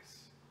God's eyes,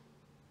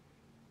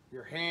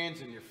 your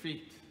hands and your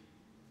feet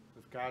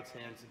with God's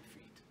hands and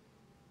feet.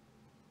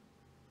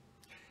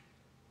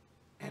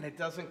 And it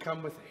doesn't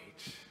come with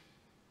age.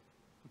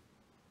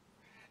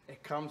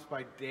 It comes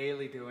by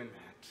daily doing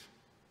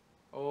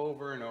that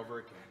over and over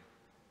again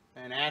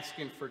and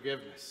asking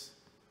forgiveness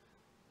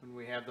when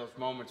we have those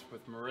moments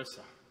with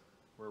Marissa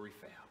where we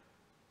fail.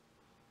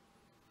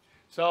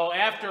 So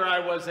after I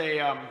was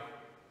a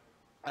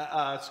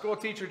school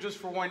teacher just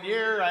for 1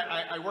 year,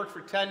 I worked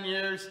for 10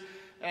 years,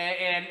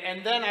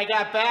 and then I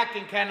got back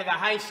in kind of the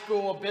high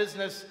school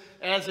business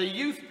as a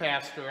youth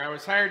pastor. I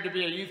was hired to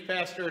be a youth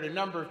pastor at a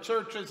number of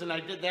churches, and I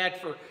did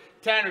that for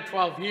 10 or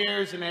 12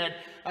 years, and had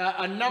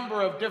a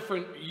number of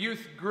different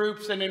youth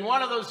groups. And in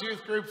one of those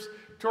youth groups,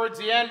 towards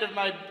the end of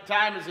my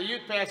time as a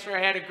youth pastor, I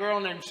had a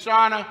girl named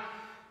Shauna.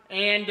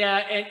 And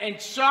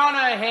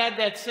Shauna had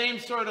that same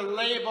sort of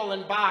label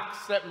and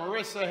box that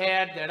Marissa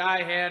had, that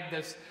I had,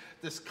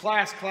 this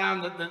class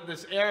clown,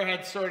 this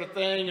airhead sort of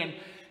thing.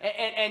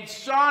 And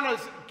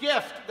Shauna's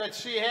gift that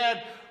she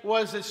had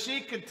was that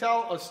she could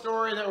tell a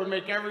story that would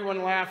make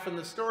everyone laugh, and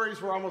the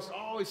stories were almost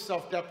always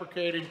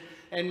self-deprecating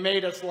and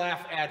made us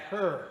laugh at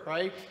her,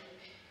 right?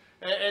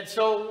 And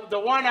so the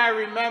one I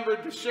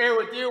remembered to share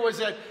with you was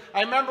that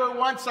I remember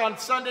once on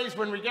Sundays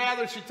when we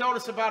gathered, she told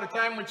us about a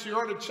time when she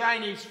ordered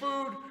Chinese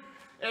food,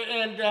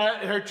 and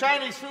her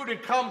Chinese food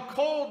had come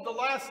cold the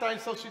last time,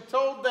 so she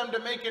told them to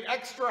make it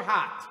extra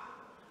hot.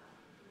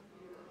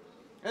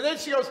 And then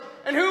she goes,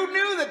 and who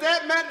knew that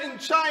that meant in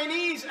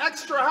Chinese,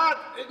 extra hot,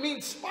 it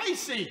means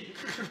spicy.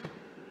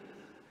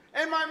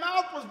 And my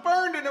mouth was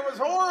burned and it was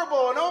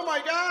horrible, and oh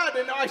my God,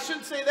 and I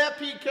shouldn't say that,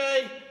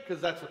 PK,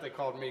 because that's what they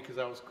called me because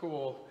I was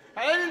cool.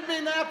 I didn't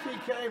mean that,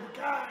 PK, but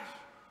gosh.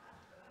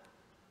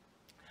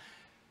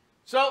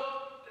 So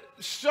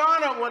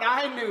Shauna, what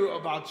I knew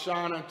about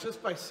Shauna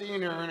just by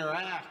seeing her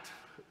interact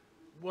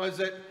was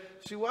that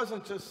she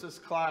wasn't just this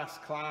class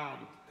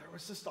clown. There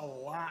was just a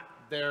lot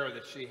there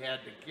that she had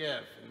to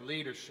give in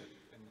leadership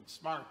and in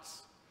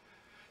smarts.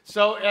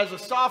 So as a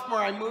sophomore,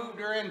 I moved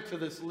her into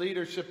this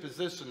leadership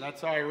position.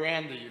 That's how I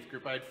ran the youth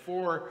group. I had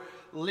 4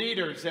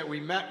 leaders that we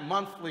met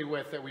monthly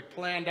with, that we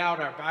planned out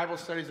our Bible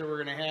studies that we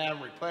were going to have.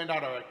 We planned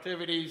out our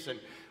activities and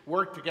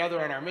worked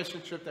together on our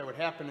mission trip that would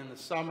happen in the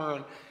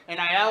summer. And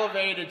I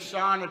elevated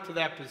Shauna to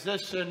that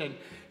position, and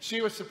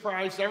she was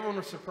surprised. Everyone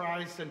was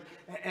surprised,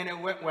 and it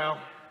went well.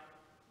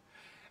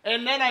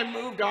 And then I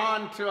moved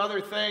on to other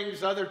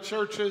things, other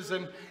churches,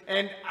 and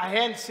I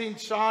hadn't seen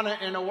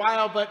Shauna in a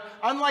while, but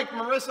unlike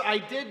Marissa, I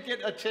did get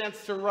a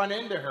chance to run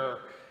into her.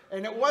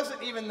 And it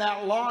wasn't even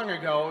that long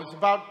ago. It was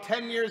about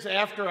 10 years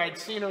after I'd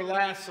seen her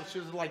last, so she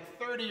was like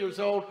 30 years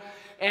old.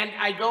 And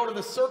I go to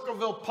the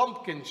Circleville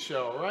Pumpkin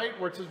Show, right?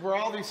 Which is where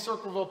all these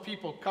Circleville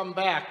people come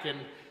back and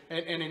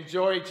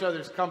enjoy each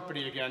other's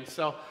company again.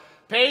 So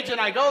Paige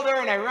and I go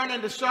there, and I run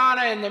into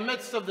Shauna in the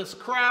midst of this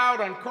crowd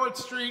on Court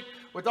Street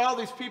with all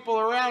these people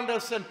around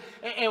us, and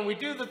we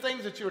do the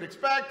things that you would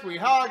expect. We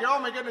hug. Oh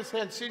my goodness, I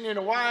hadn't seen you in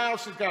a while.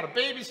 She's got a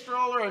baby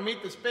stroller. I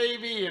meet this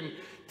baby, and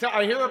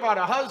I hear about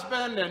a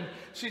husband, and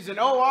she's an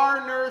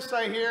OR nurse,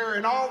 I hear,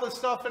 and all this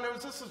stuff. And it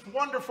was just this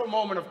wonderful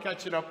moment of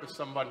catching up with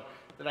someone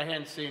that I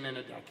hadn't seen in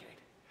a decade.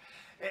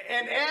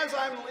 And as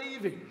I'm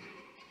leaving,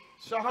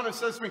 Shauna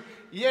says to me,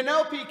 you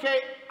know, PK,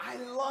 I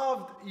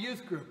loved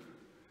youth group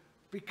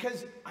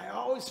because I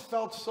always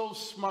felt so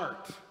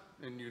smart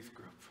in youth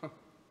group.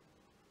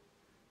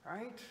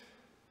 Right?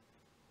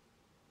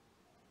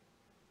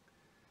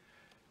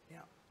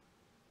 Yeah.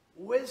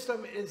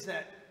 Wisdom is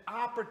that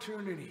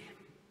opportunity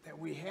that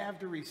we have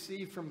to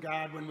receive from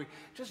God when we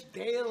just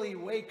daily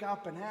wake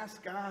up and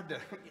ask God to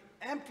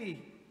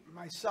empty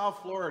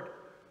myself, Lord,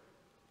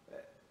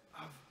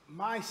 of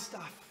my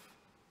stuff,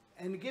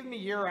 and give me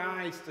your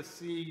eyes to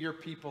see your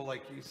people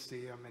like you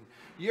see them, and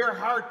your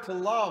heart to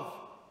love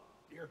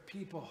your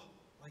people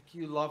like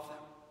you love them.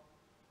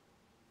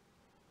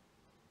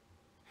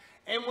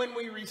 And when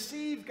we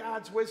receive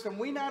God's wisdom,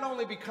 we not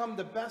only become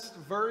the best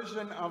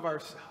version of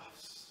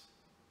ourselves,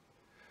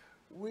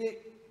 we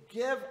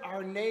give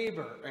our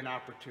neighbor an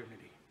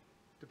opportunity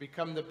to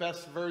become the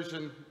best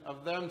version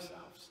of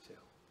themselves too.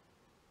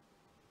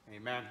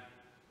 Amen.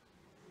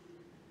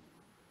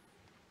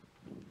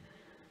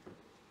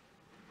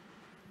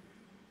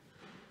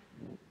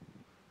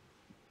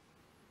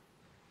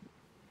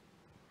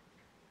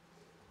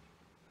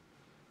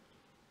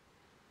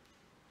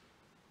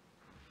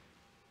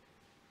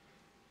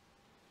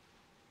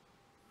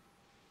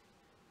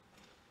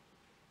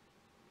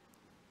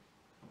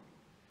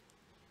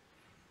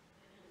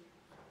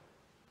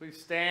 Please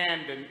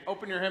stand and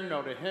open your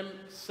hymnal to hymn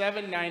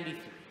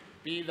 793,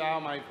 Be Thou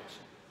My Vision.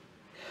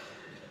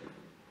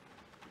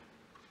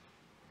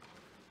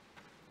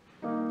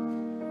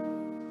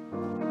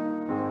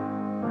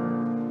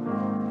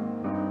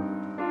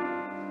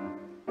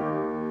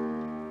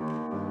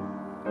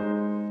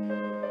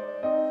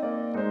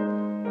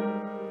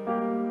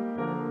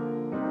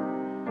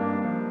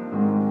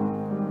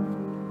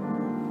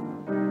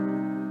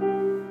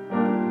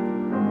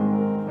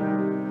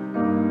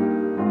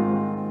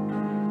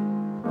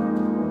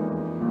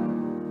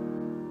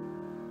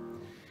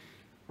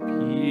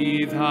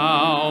 Be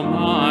thou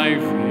my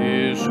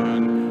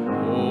vision,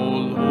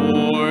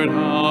 O Lord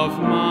of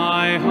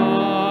my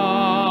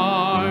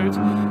heart,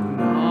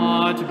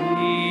 not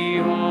be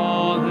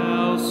all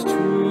else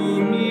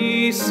to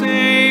me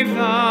save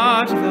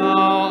that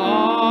thou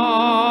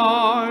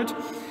art.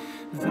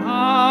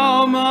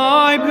 Thou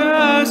my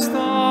best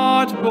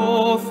thought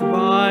both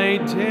by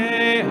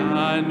day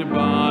and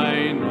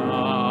by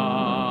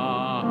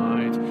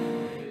night,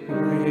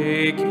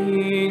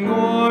 waking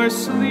or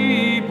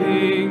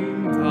sleeping,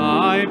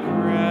 thy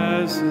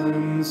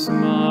presence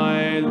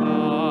my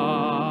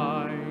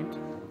light.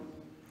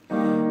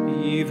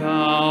 Be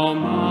thou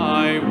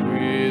my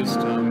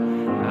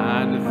wisdom,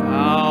 and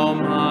thou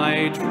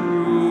my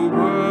true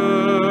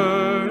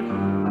word.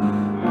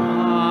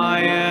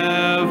 I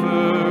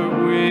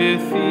ever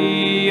with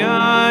thee,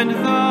 and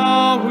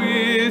thou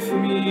with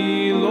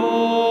me,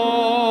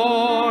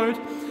 Lord.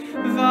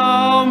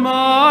 Thou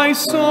my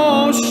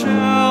soul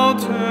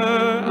shelter,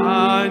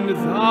 and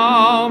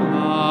thou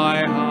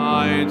my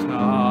high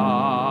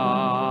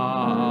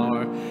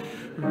tower.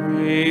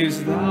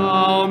 Raise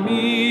thou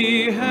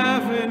me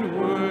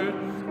heavenward,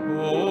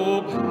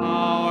 O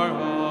power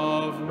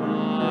of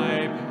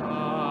my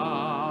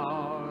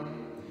power.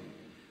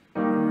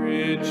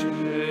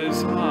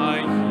 Riches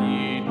I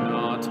heed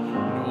not,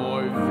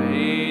 nor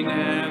vain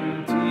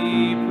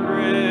empty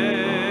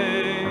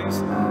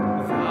praise.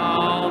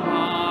 Thou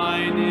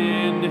mine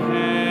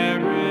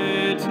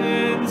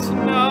inheritance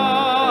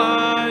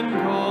now and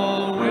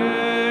always.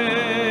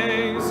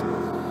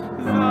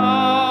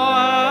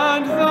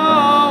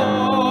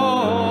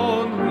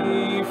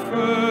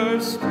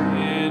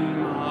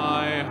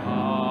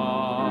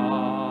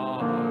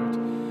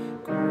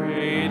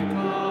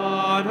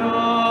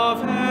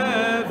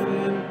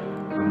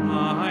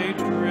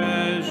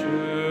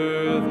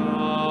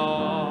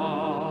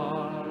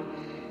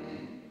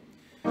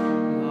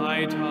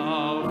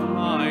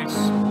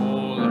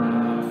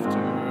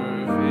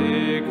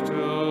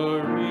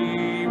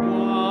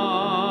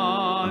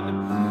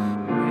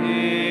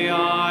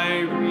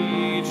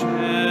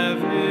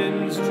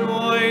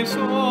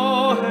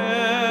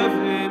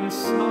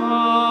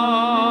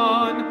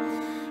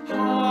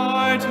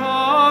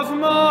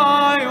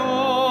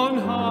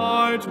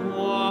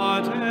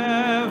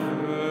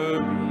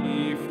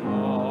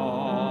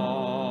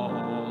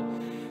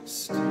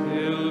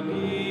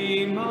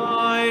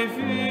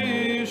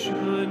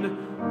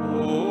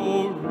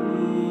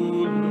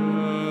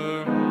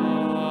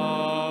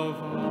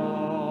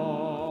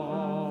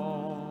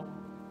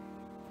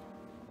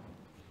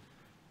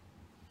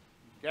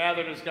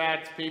 as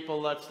God's people,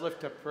 let's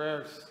lift up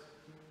prayers.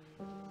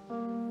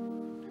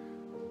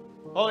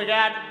 Holy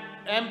God,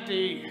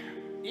 empty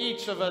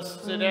each of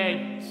us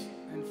today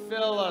and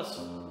fill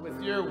us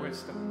with your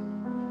wisdom.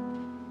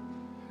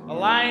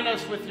 Align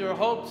us with your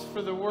hopes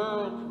for the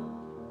world.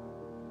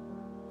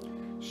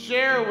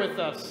 Share with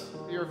us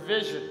your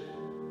vision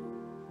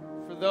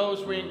for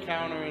those we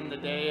encounter in the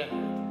day ahead.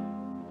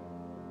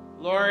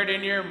 Lord,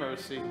 in your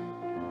mercy.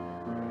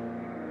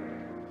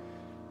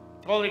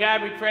 Holy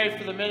God, we pray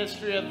for the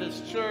ministry of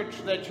this church,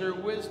 that your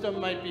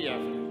wisdom might be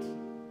evident,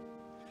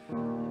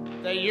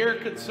 that your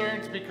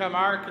concerns become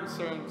our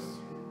concerns,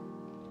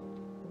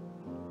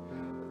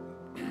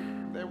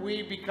 that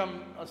we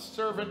become a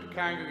servant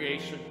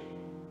congregation,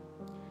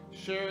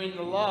 sharing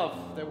the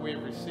love that we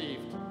have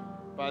received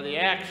by the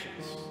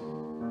actions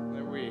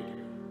that we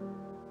do.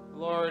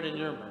 Lord, in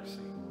your mercy.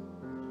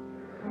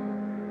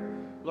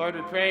 Lord,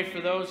 we pray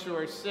for those who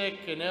are sick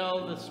and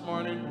ill this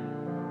morning.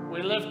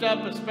 We lift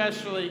up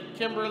especially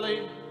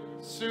Kimberly,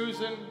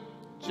 Susan,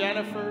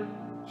 Jennifer,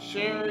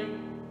 Sherry,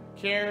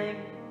 Karen,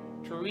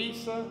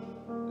 Teresa,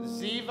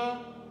 Ziva,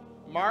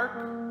 Mark,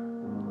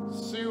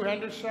 Sue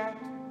Hendershot,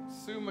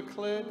 Sue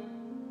McClid,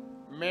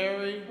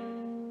 Mary,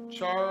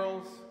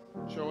 Charles,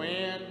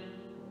 Joanne,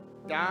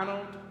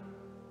 Donald,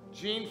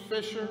 Jean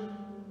Fisher,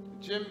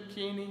 Jim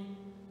Keeney,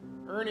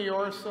 Ernie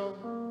Orso,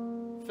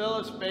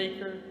 Phyllis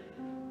Baker,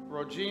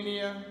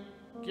 Rogenia,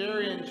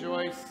 Gary and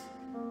Joyce,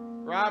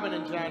 Robin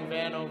and John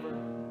Vanover,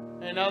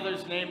 and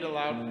others named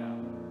aloud now.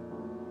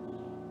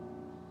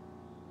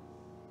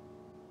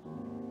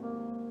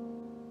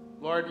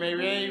 Lord, may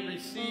they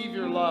receive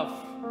your love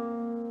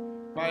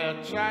by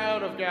a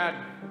child of God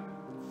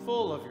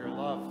full of your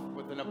love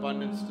with an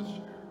abundance to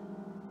share.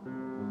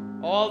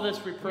 All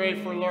this we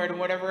pray for, Lord, and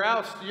whatever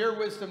else your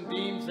wisdom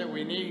deems that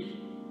we need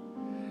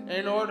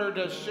in order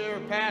to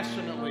share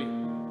passionately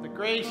the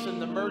grace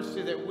and the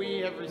mercy that we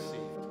have received.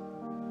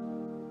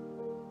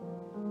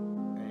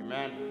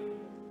 Amen.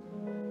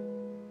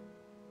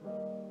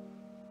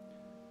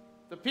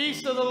 The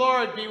peace of the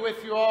Lord be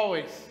with you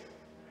always.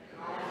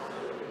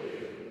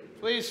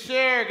 Please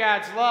share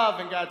God's love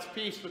and God's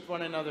peace with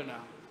one another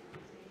now.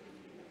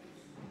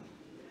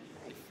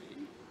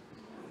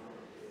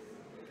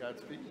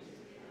 God's peace.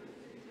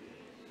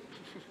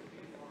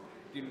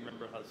 Do you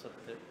remember how to set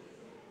the table?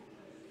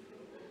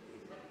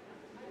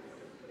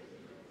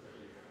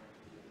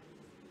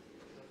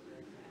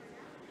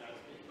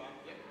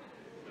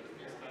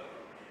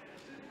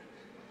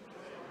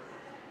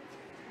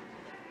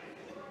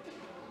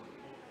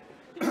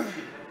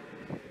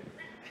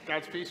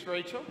 God's peace,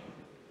 Rachel.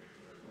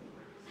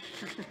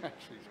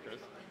 Actually, it's Chris.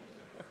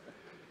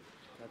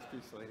 God's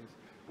peace, ladies.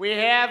 We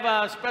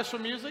have special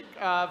music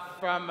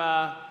from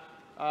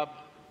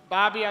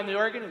Bobby on the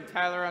organ and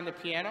Tyler on the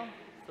piano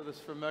for this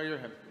familiar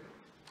hymn.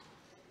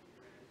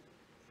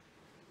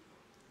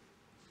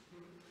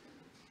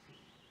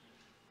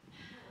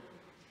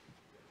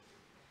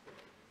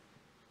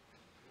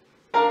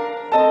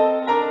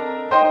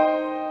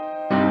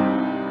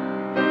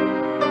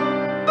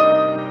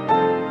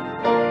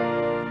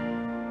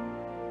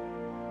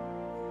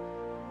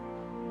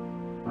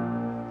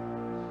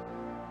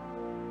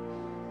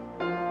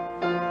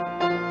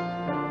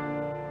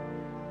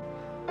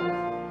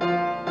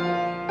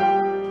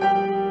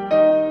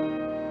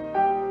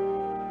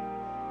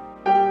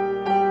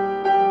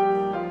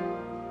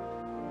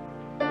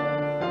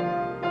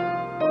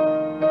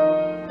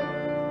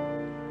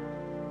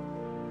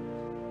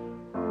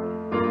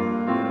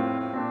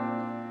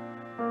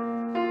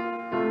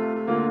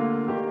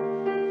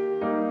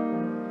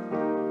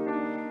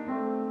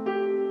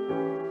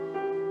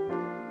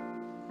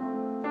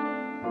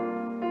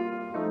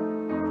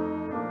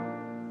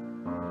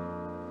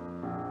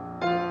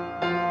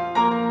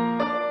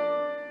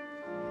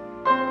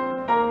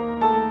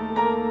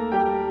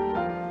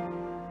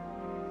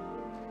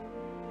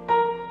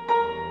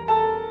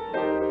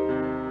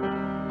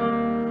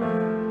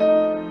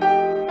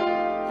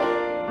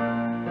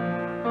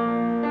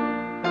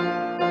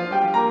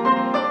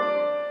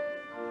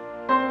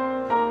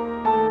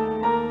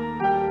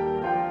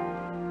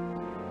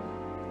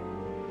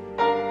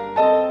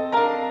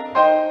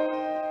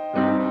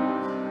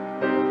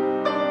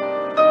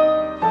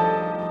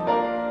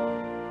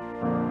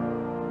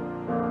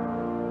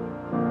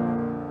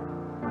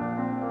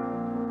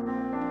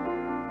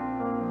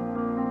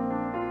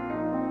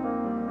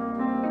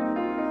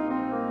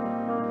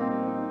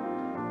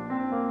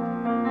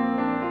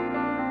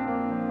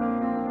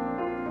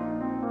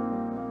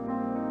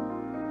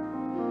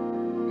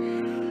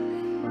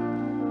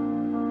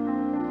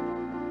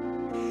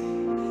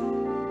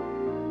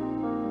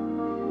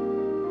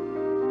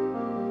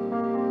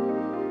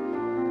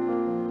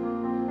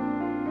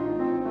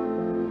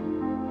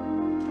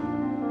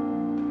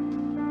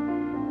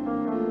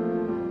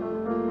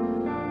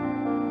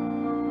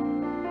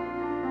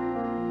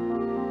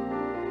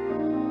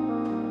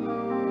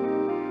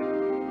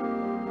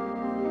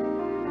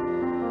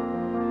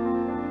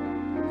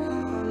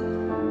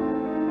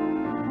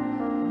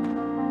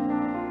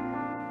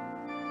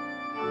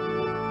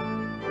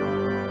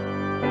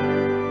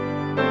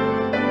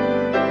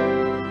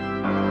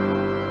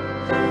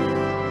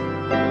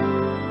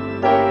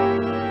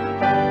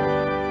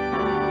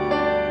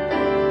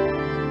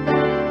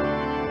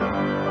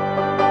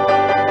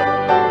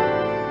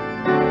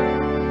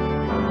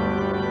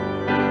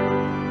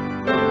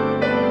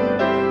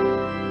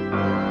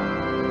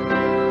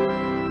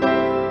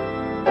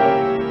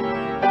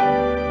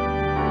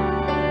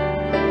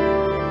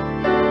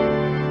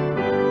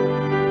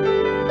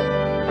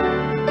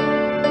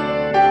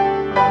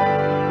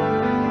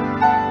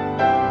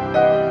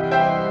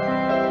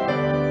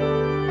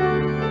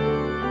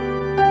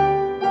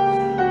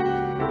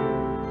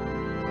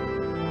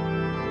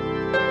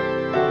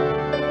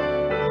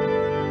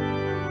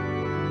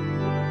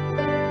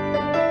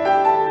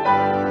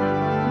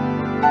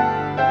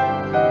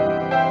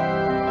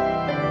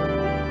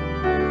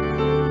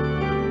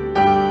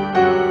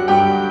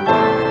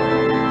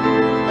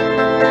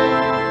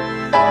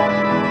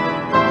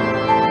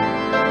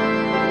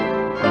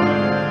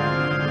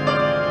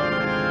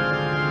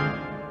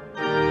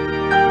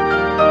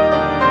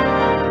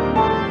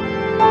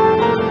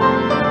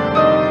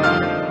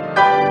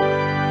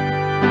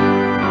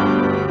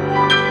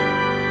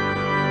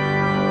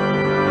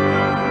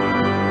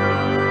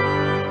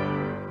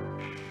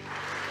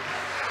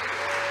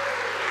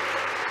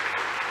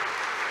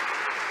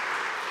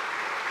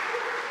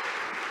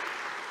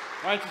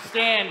 Why don't you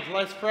stand?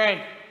 Let's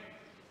pray.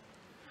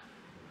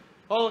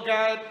 Holy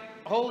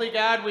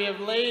God, we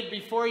have laid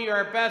before you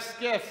our best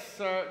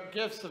gifts,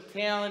 gifts of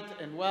talent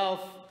and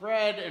wealth,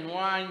 bread and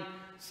wine,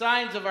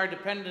 signs of our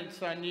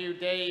dependence on you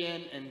day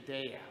in and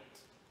day out.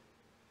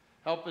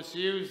 Help us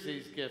use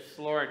these gifts,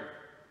 Lord,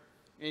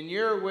 in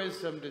your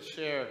wisdom to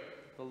share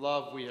the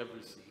love we have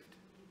received.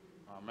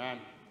 Amen.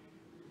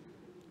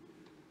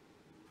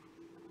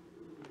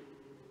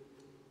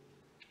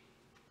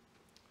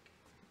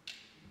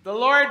 The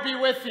Lord be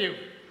with you.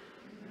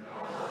 And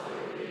also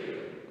with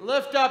you.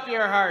 Lift up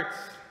your hearts.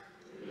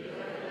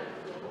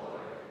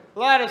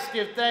 Let us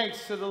give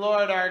thanks to the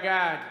Lord our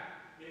God.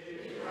 It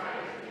is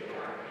right to give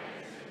our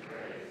thanks and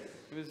praise.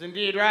 It is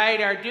indeed right,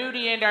 our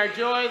duty and our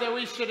joy, that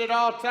we should at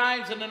all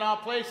times and in all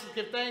places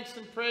give thanks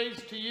and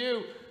praise to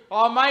you,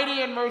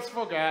 Almighty and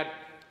merciful God,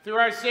 through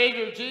our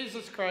Savior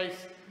Jesus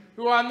Christ,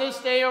 who on this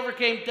day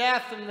overcame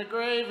death and the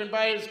grave, and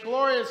by his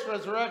glorious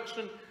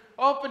resurrection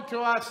opened to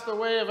us the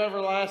way of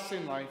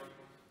everlasting life.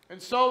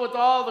 And so with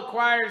all the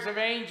choirs of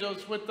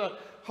angels, with the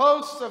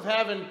hosts of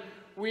heaven,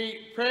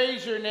 we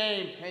praise your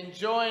name and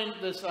join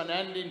this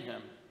unending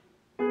hymn.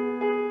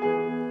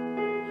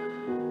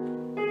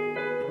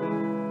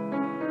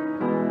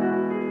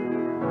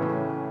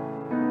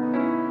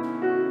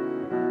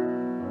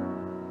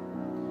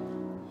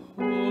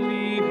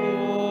 Holy,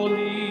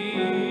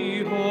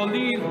 holy,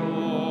 holy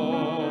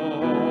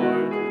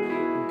Lord,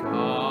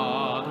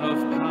 God of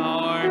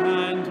power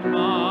and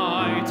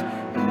might,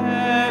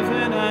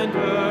 heaven and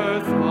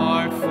earth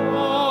are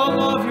full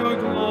of your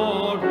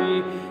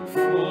glory,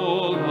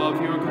 full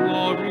of your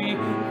glory.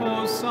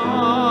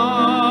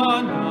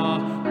 Hosanna,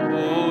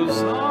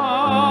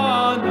 Hosanna,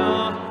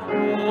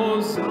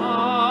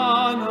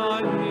 Hosanna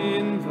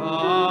in the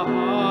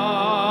highest.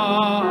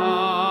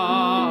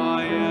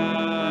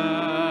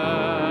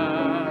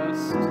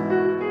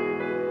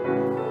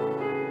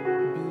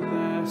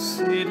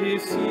 Blessed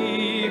is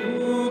he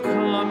who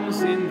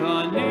comes in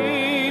the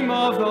name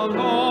of the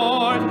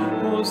Lord.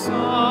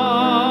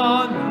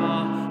 Hosanna,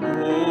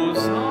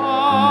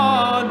 Hosanna,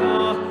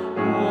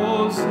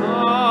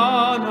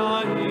 Hosanna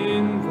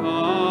in the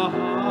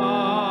highest.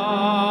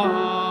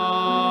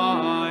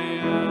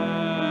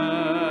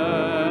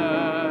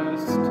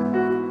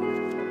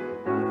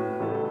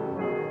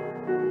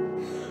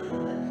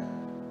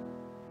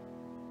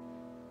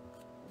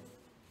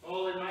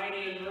 Holy,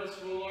 mighty, and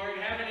merciful Lord,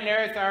 heaven and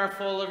earth are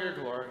full of your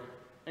glory.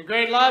 In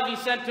great love you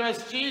sent to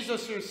us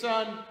Jesus, your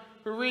Son,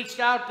 who reached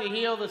out to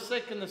heal the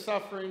sick and the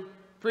suffering,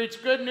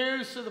 preached good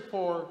news to the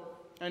poor,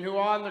 and who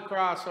on the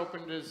cross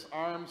opened his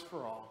arms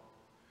for all.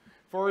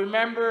 For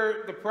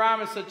remember the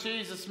promise that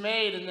Jesus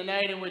made in the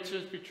night in which he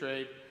was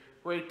betrayed,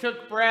 where he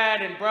took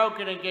bread and broke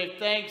it and gave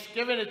thanks,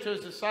 giving it to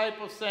his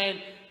disciples,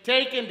 saying,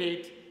 "Take and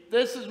eat.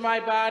 This is my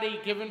body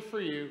given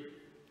for you.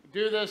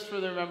 Do this for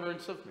the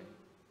remembrance of me."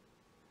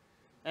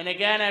 And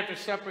again after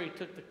supper he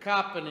took the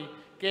cup and he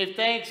gave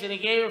thanks, and he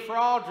gave it for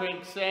all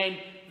drink, saying,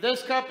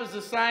 "This cup is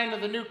the sign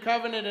of the new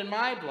covenant in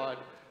my blood,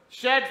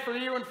 shed for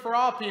you and for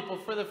all people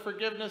for the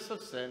forgiveness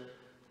of sin.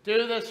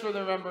 Do this for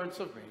the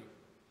remembrance of me."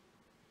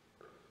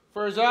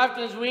 For as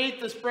often as we eat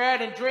this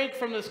bread and drink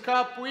from this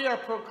cup, we are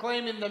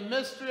proclaiming the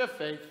mystery of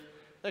faith,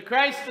 that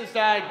Christ has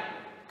died,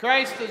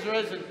 Christ is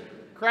risen,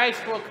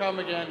 Christ will come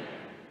again.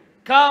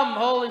 Come,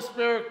 Holy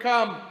Spirit,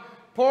 come.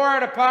 Pour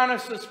out upon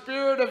us the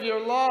spirit of your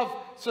love,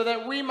 so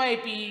that we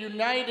might be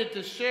united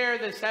to share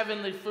this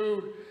heavenly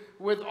food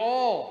with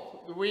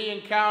all that we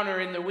encounter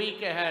in the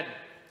week ahead,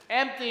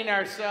 emptying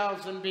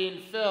ourselves and being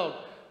filled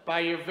by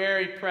your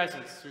very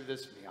presence through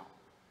this meal.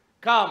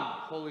 Come,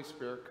 Holy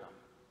Spirit, come.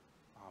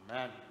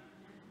 Amen.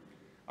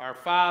 Our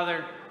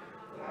Father,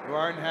 who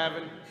art in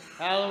heaven,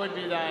 hallowed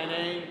be thy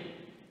name.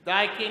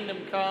 Thy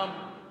kingdom come,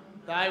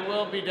 thy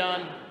will be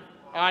done,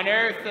 on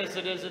earth as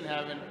it is in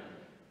heaven.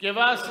 Give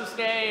us this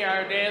day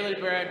our daily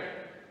bread,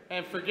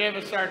 and forgive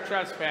us our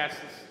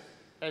trespasses,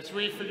 as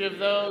we forgive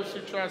those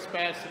who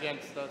trespass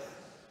against us.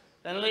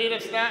 And lead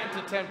us not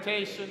into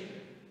temptation,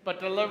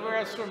 but deliver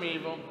us from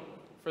evil.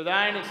 For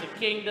thine is the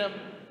kingdom,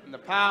 and the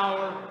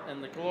power,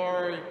 and the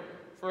glory,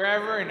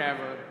 forever and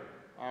ever.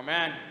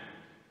 Amen.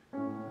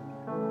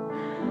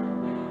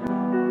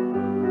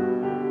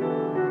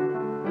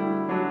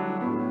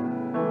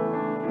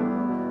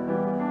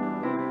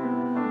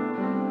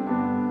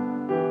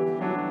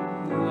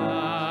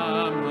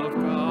 Lamb of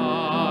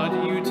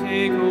God, you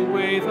take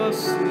away the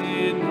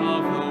sin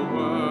of the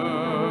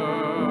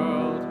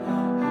world.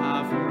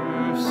 Have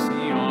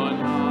mercy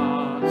on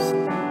us.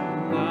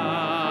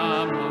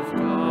 Lamb of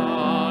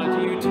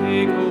God, you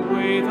take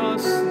away the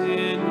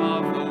sin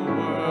of the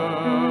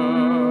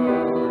world.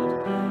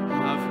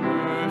 Have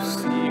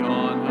mercy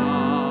on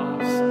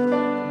us.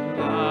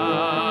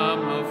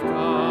 Lamb of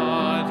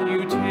God,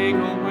 you take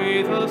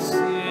away the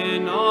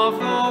sin of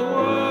the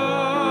world.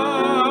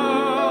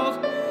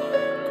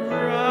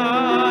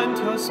 Grant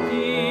us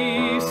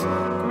peace,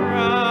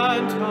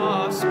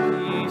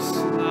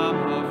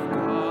 Lamb of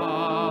God.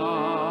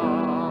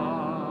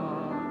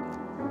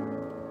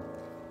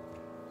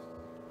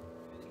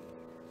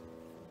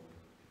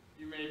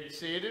 You may may be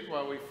seated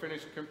while we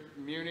finish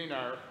communing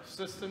our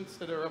assistants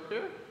that are up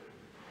here.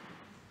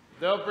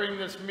 They'll bring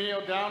this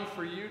meal down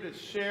for you to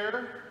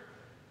share.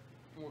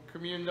 We'll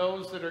commune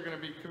those that are going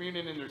to be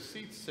communing in their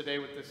seats today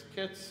with this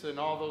kits and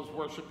all those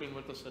worshiping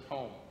with us at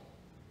home.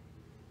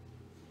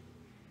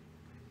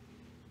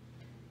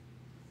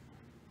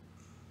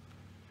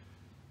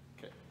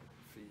 Okay,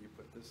 Fee, you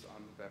put this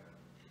on the back,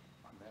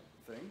 on that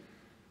thing.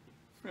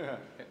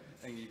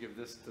 And you give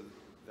this to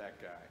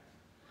that guy.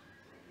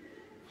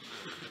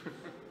 There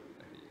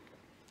you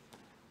go.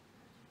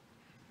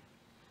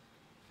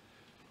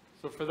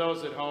 So for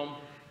those at home,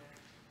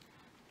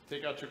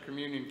 take out your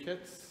communion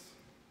kits.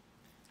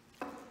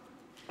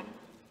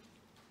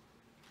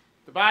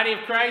 The body of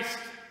Christ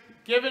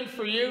given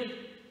for you.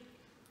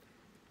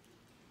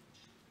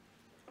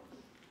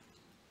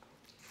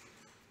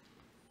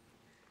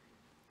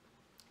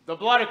 The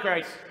blood of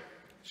Christ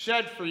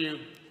shed for you.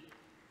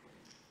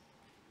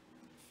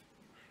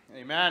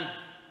 Amen.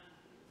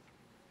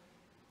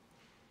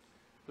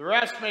 The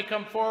rest may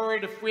come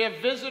forward. If we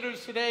have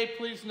visitors today,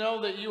 please know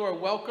that you are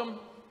welcome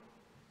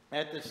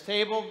at this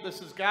table.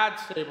 This is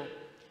God's table.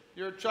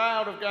 You're a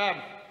child of God.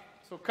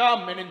 So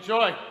come and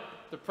enjoy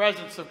the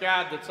presence of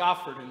God that's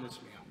offered in this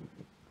meal.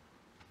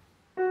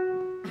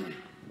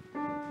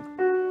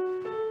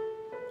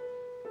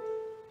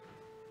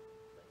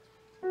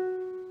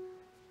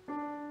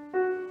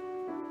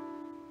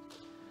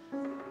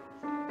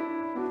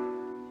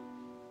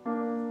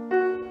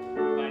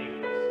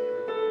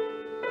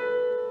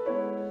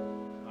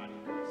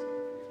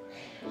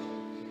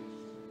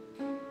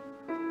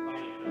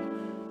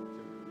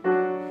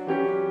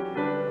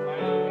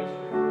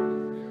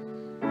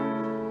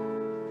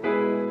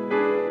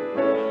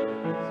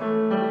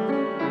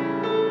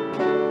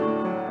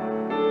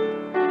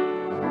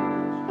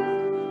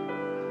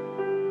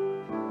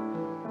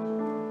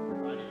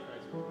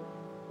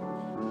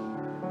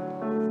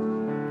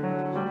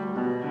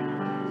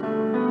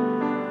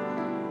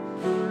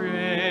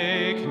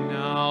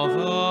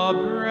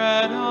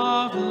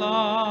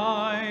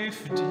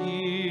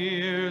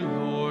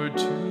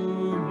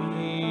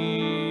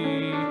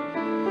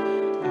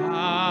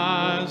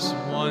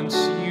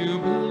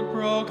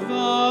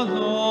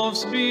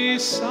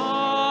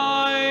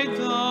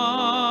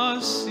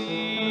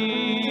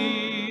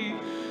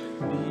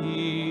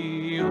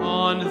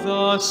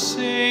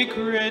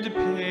 Sacred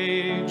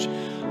page,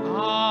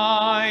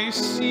 I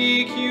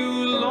seek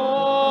you,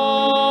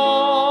 Lord.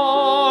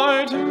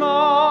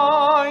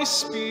 My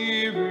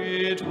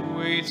spirit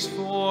waits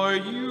for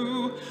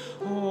you,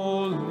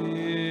 O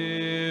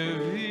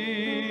living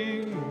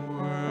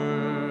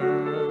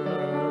word.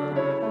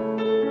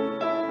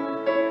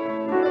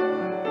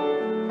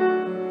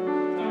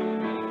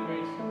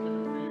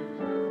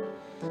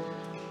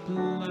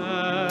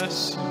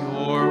 Bless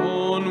your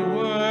own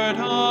word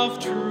of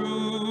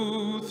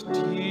truth,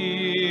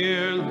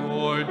 dear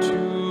Lord,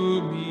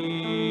 to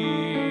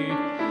me,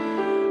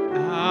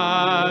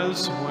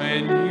 as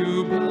when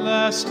you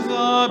blessed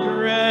the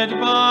bread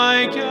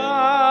by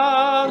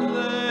Galilee.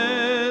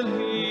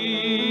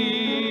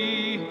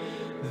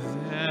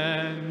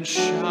 Then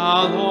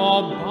shall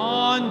all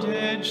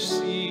bondage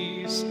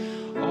cease,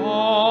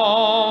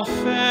 all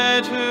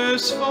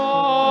fetters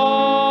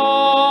fall,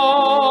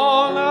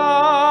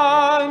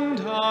 and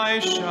I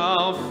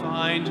shall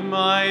find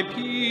my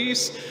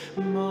peace,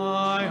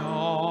 my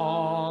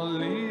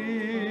all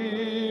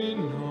in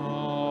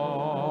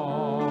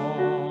all.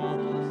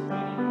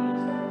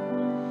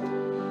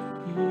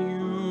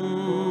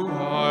 You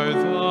are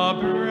the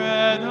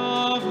bread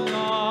of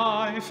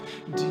life,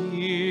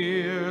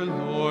 dear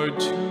Lord,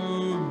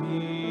 to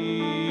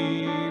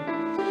me.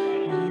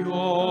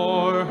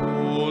 Your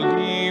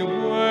holy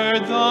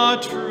word, the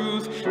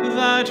truth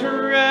that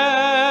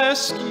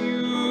rescues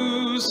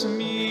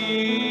me.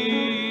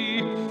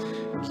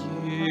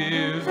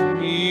 Give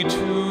me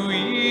to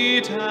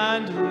eat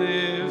and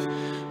live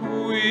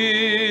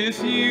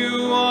with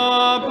you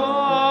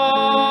above.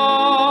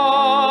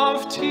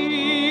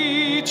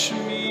 Teach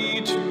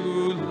me to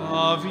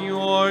love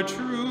your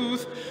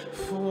truth,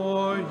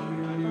 for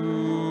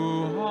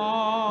you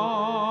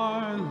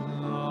are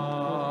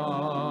love.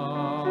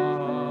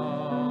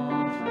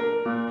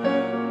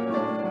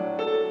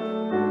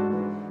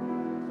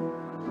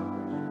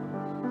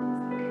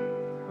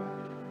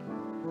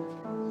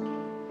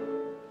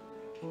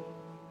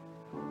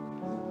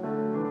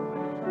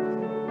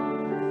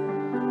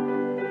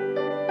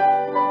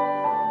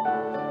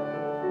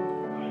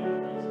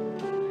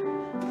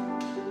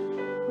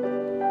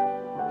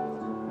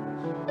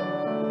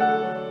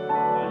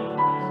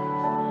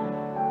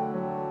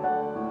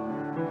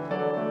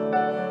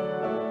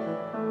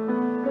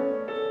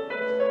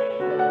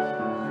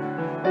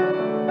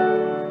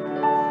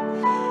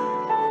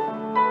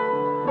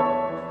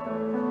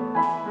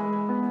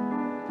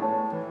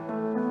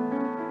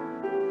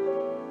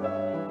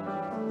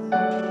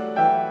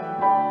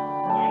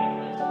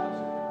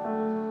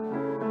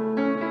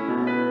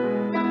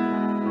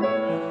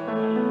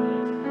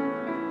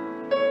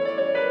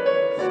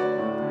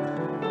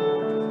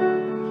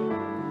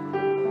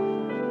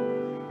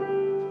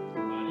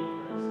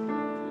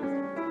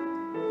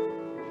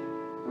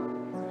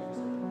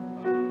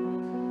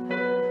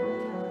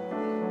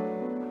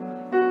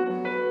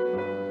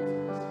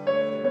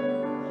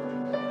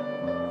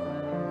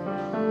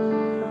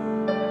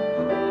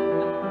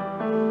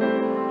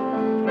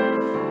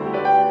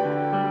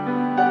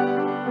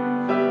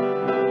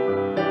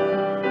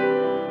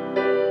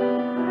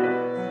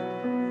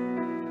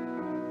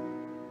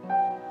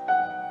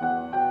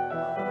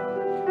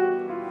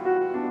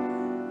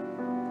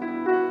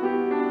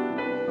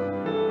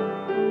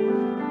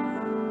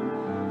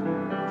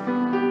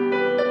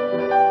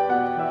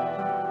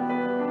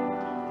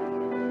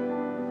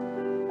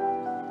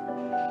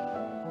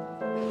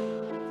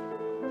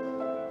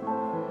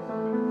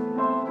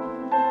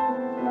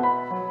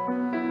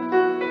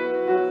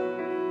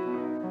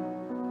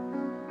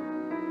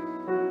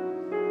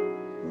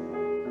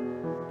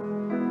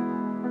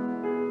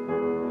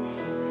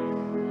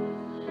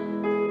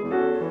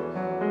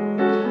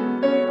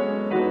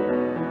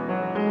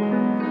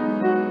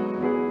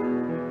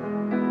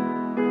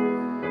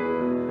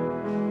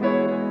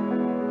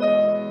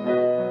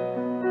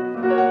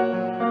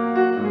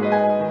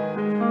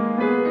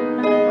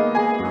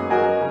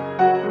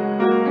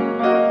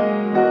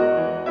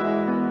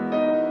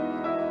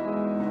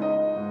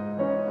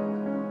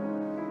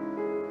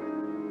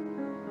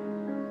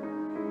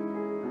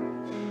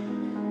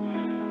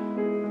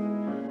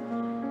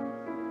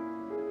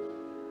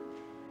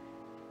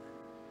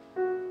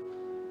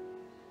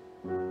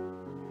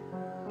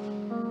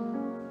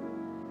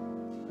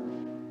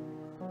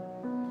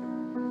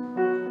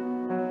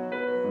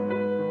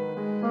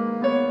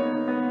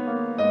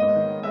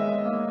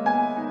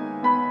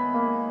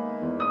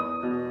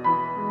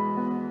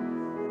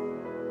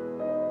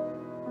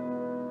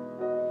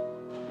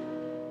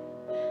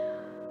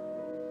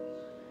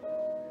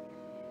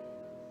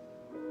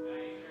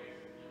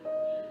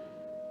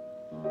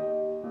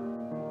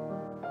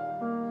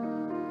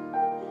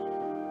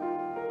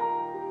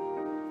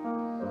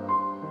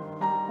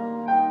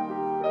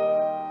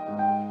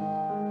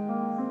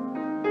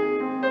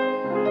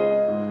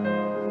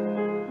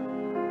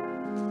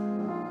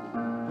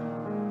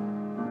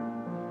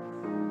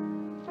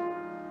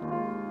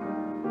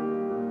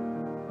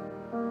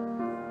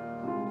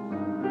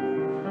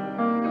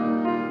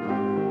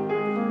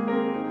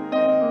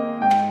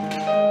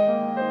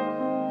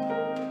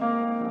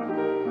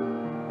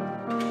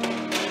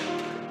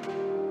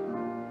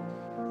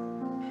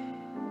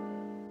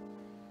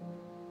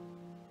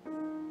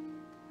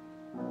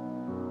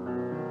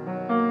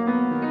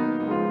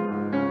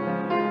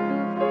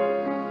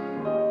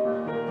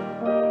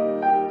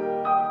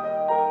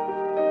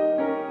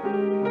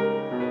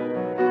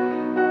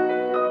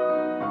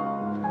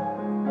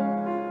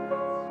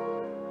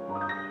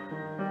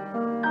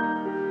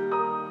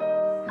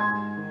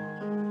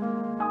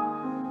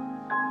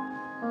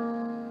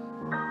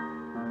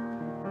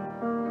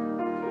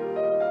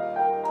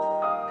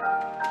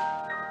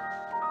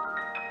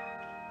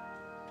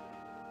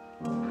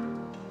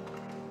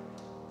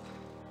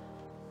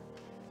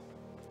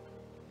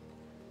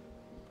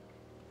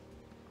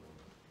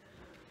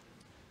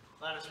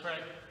 Let us pray.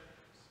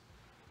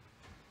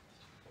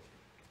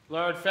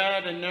 Lord,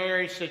 fed and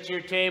nourished at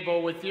your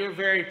table with your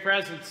very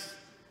presence,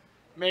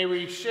 may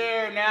we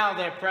share now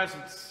that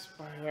presence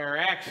by our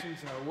actions,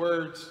 our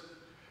words,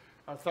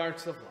 our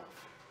thoughts of love.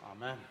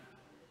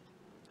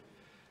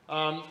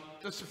 Amen.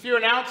 Just a few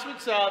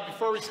announcements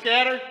before we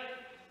scatter.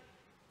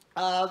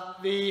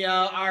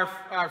 Our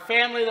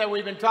family that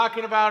we've been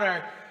talking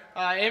about,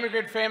 our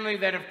immigrant family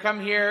that have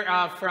come here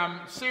from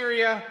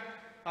Syria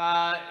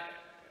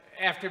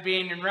after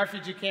being in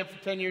refugee camp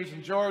for 10 years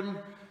in Jordan.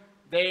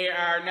 They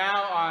are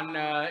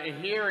now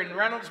here in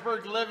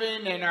Reynoldsburg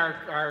living, and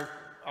our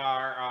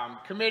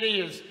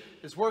committee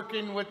is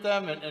working with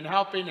them and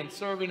helping and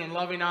serving and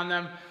loving on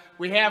them.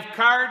 We have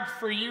cards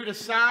for you to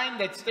sign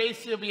that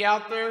Stacy will be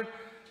out there,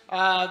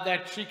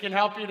 that she can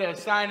help you to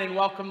sign and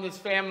welcome this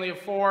family of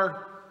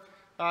 4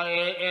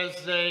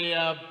 as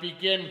they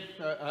begin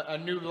a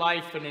new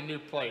life in a new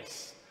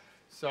place.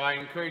 So I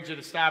encourage you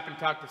to stop and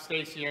talk to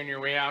Stacy on your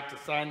way out to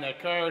sign that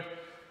card.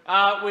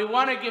 We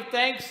want to give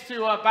thanks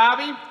to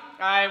Bobby.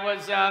 I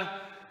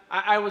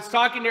was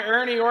talking to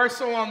Ernie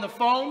Orso on the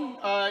phone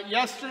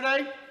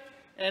yesterday,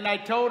 and I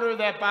told her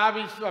that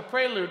Bobby's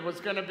prelude was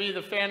going to be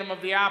the Phantom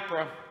of the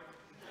Opera.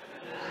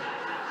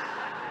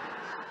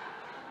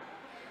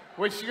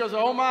 Which she goes,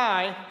 oh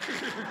my.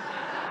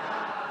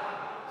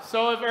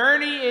 So if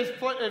Ernie is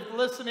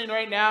listening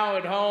right now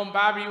at home,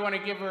 Bobby, you want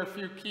to give her a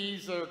few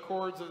keys or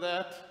chords of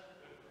that?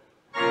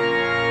 Well,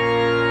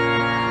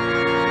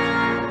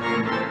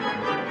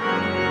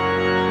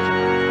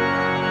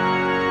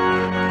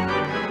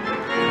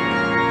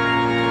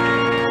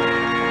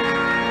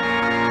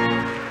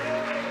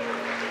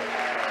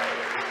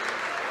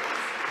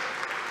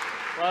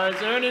 as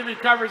Ernie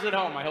recovers at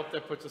home, I hope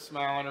that puts a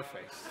smile on her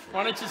face.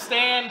 Why don't you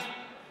stand?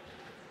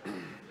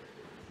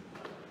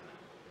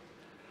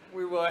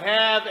 We will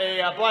have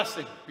a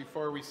blessing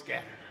before we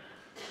scatter.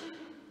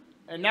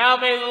 And now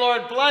may the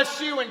Lord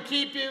bless you and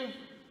keep you.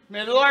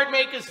 May the Lord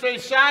make his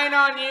face shine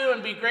on you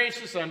and be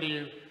gracious unto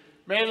you.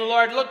 May the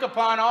Lord look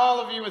upon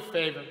all of you with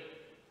favor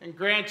and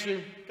grant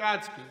you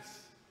God's peace.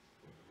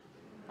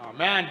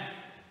 Amen.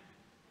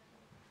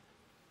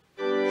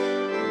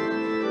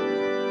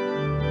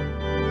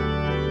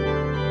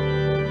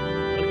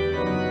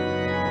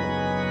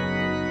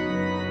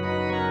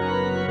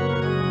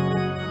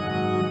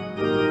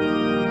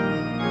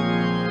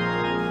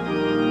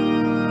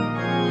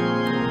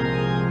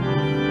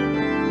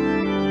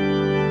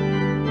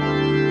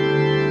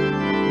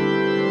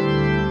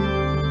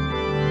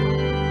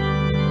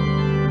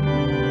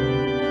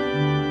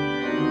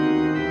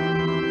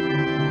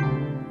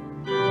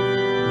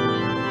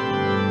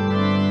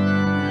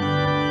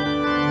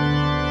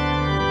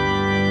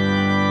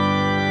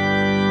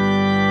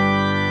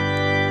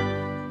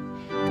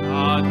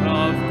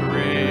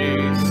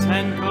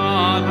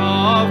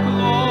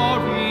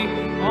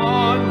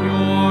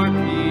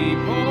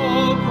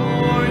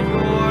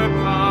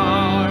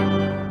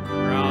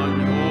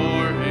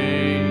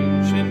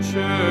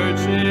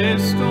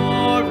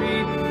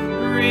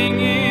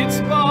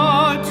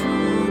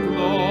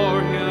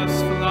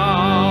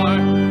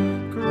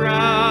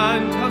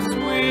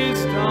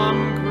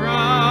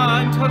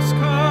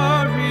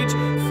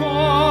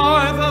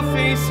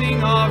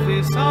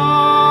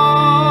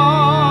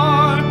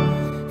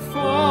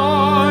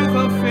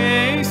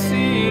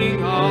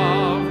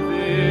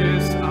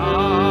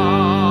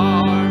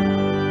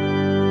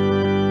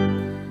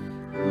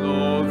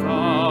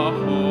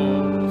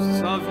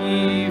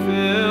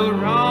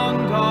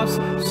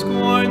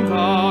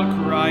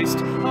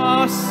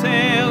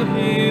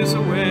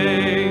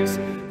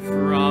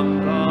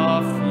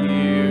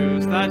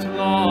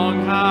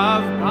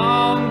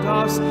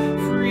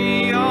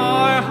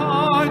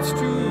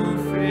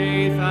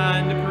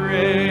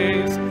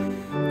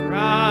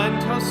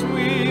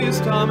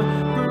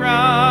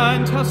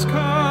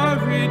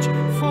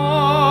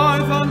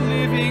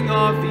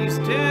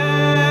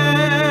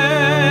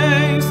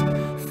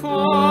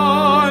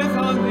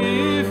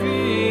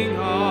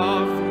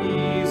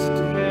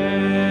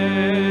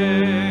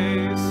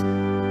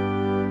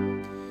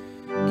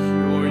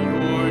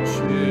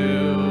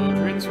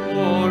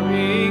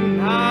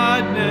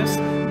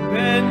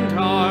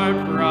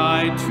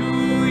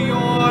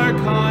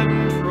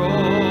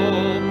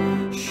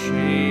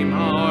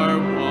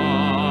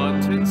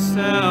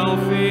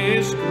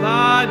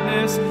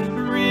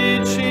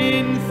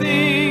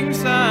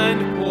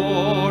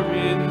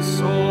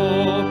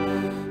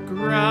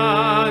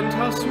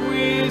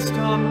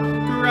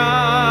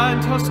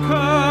 Grant us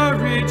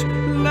courage,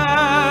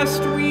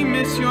 lest we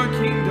miss your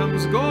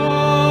kingdom's goal.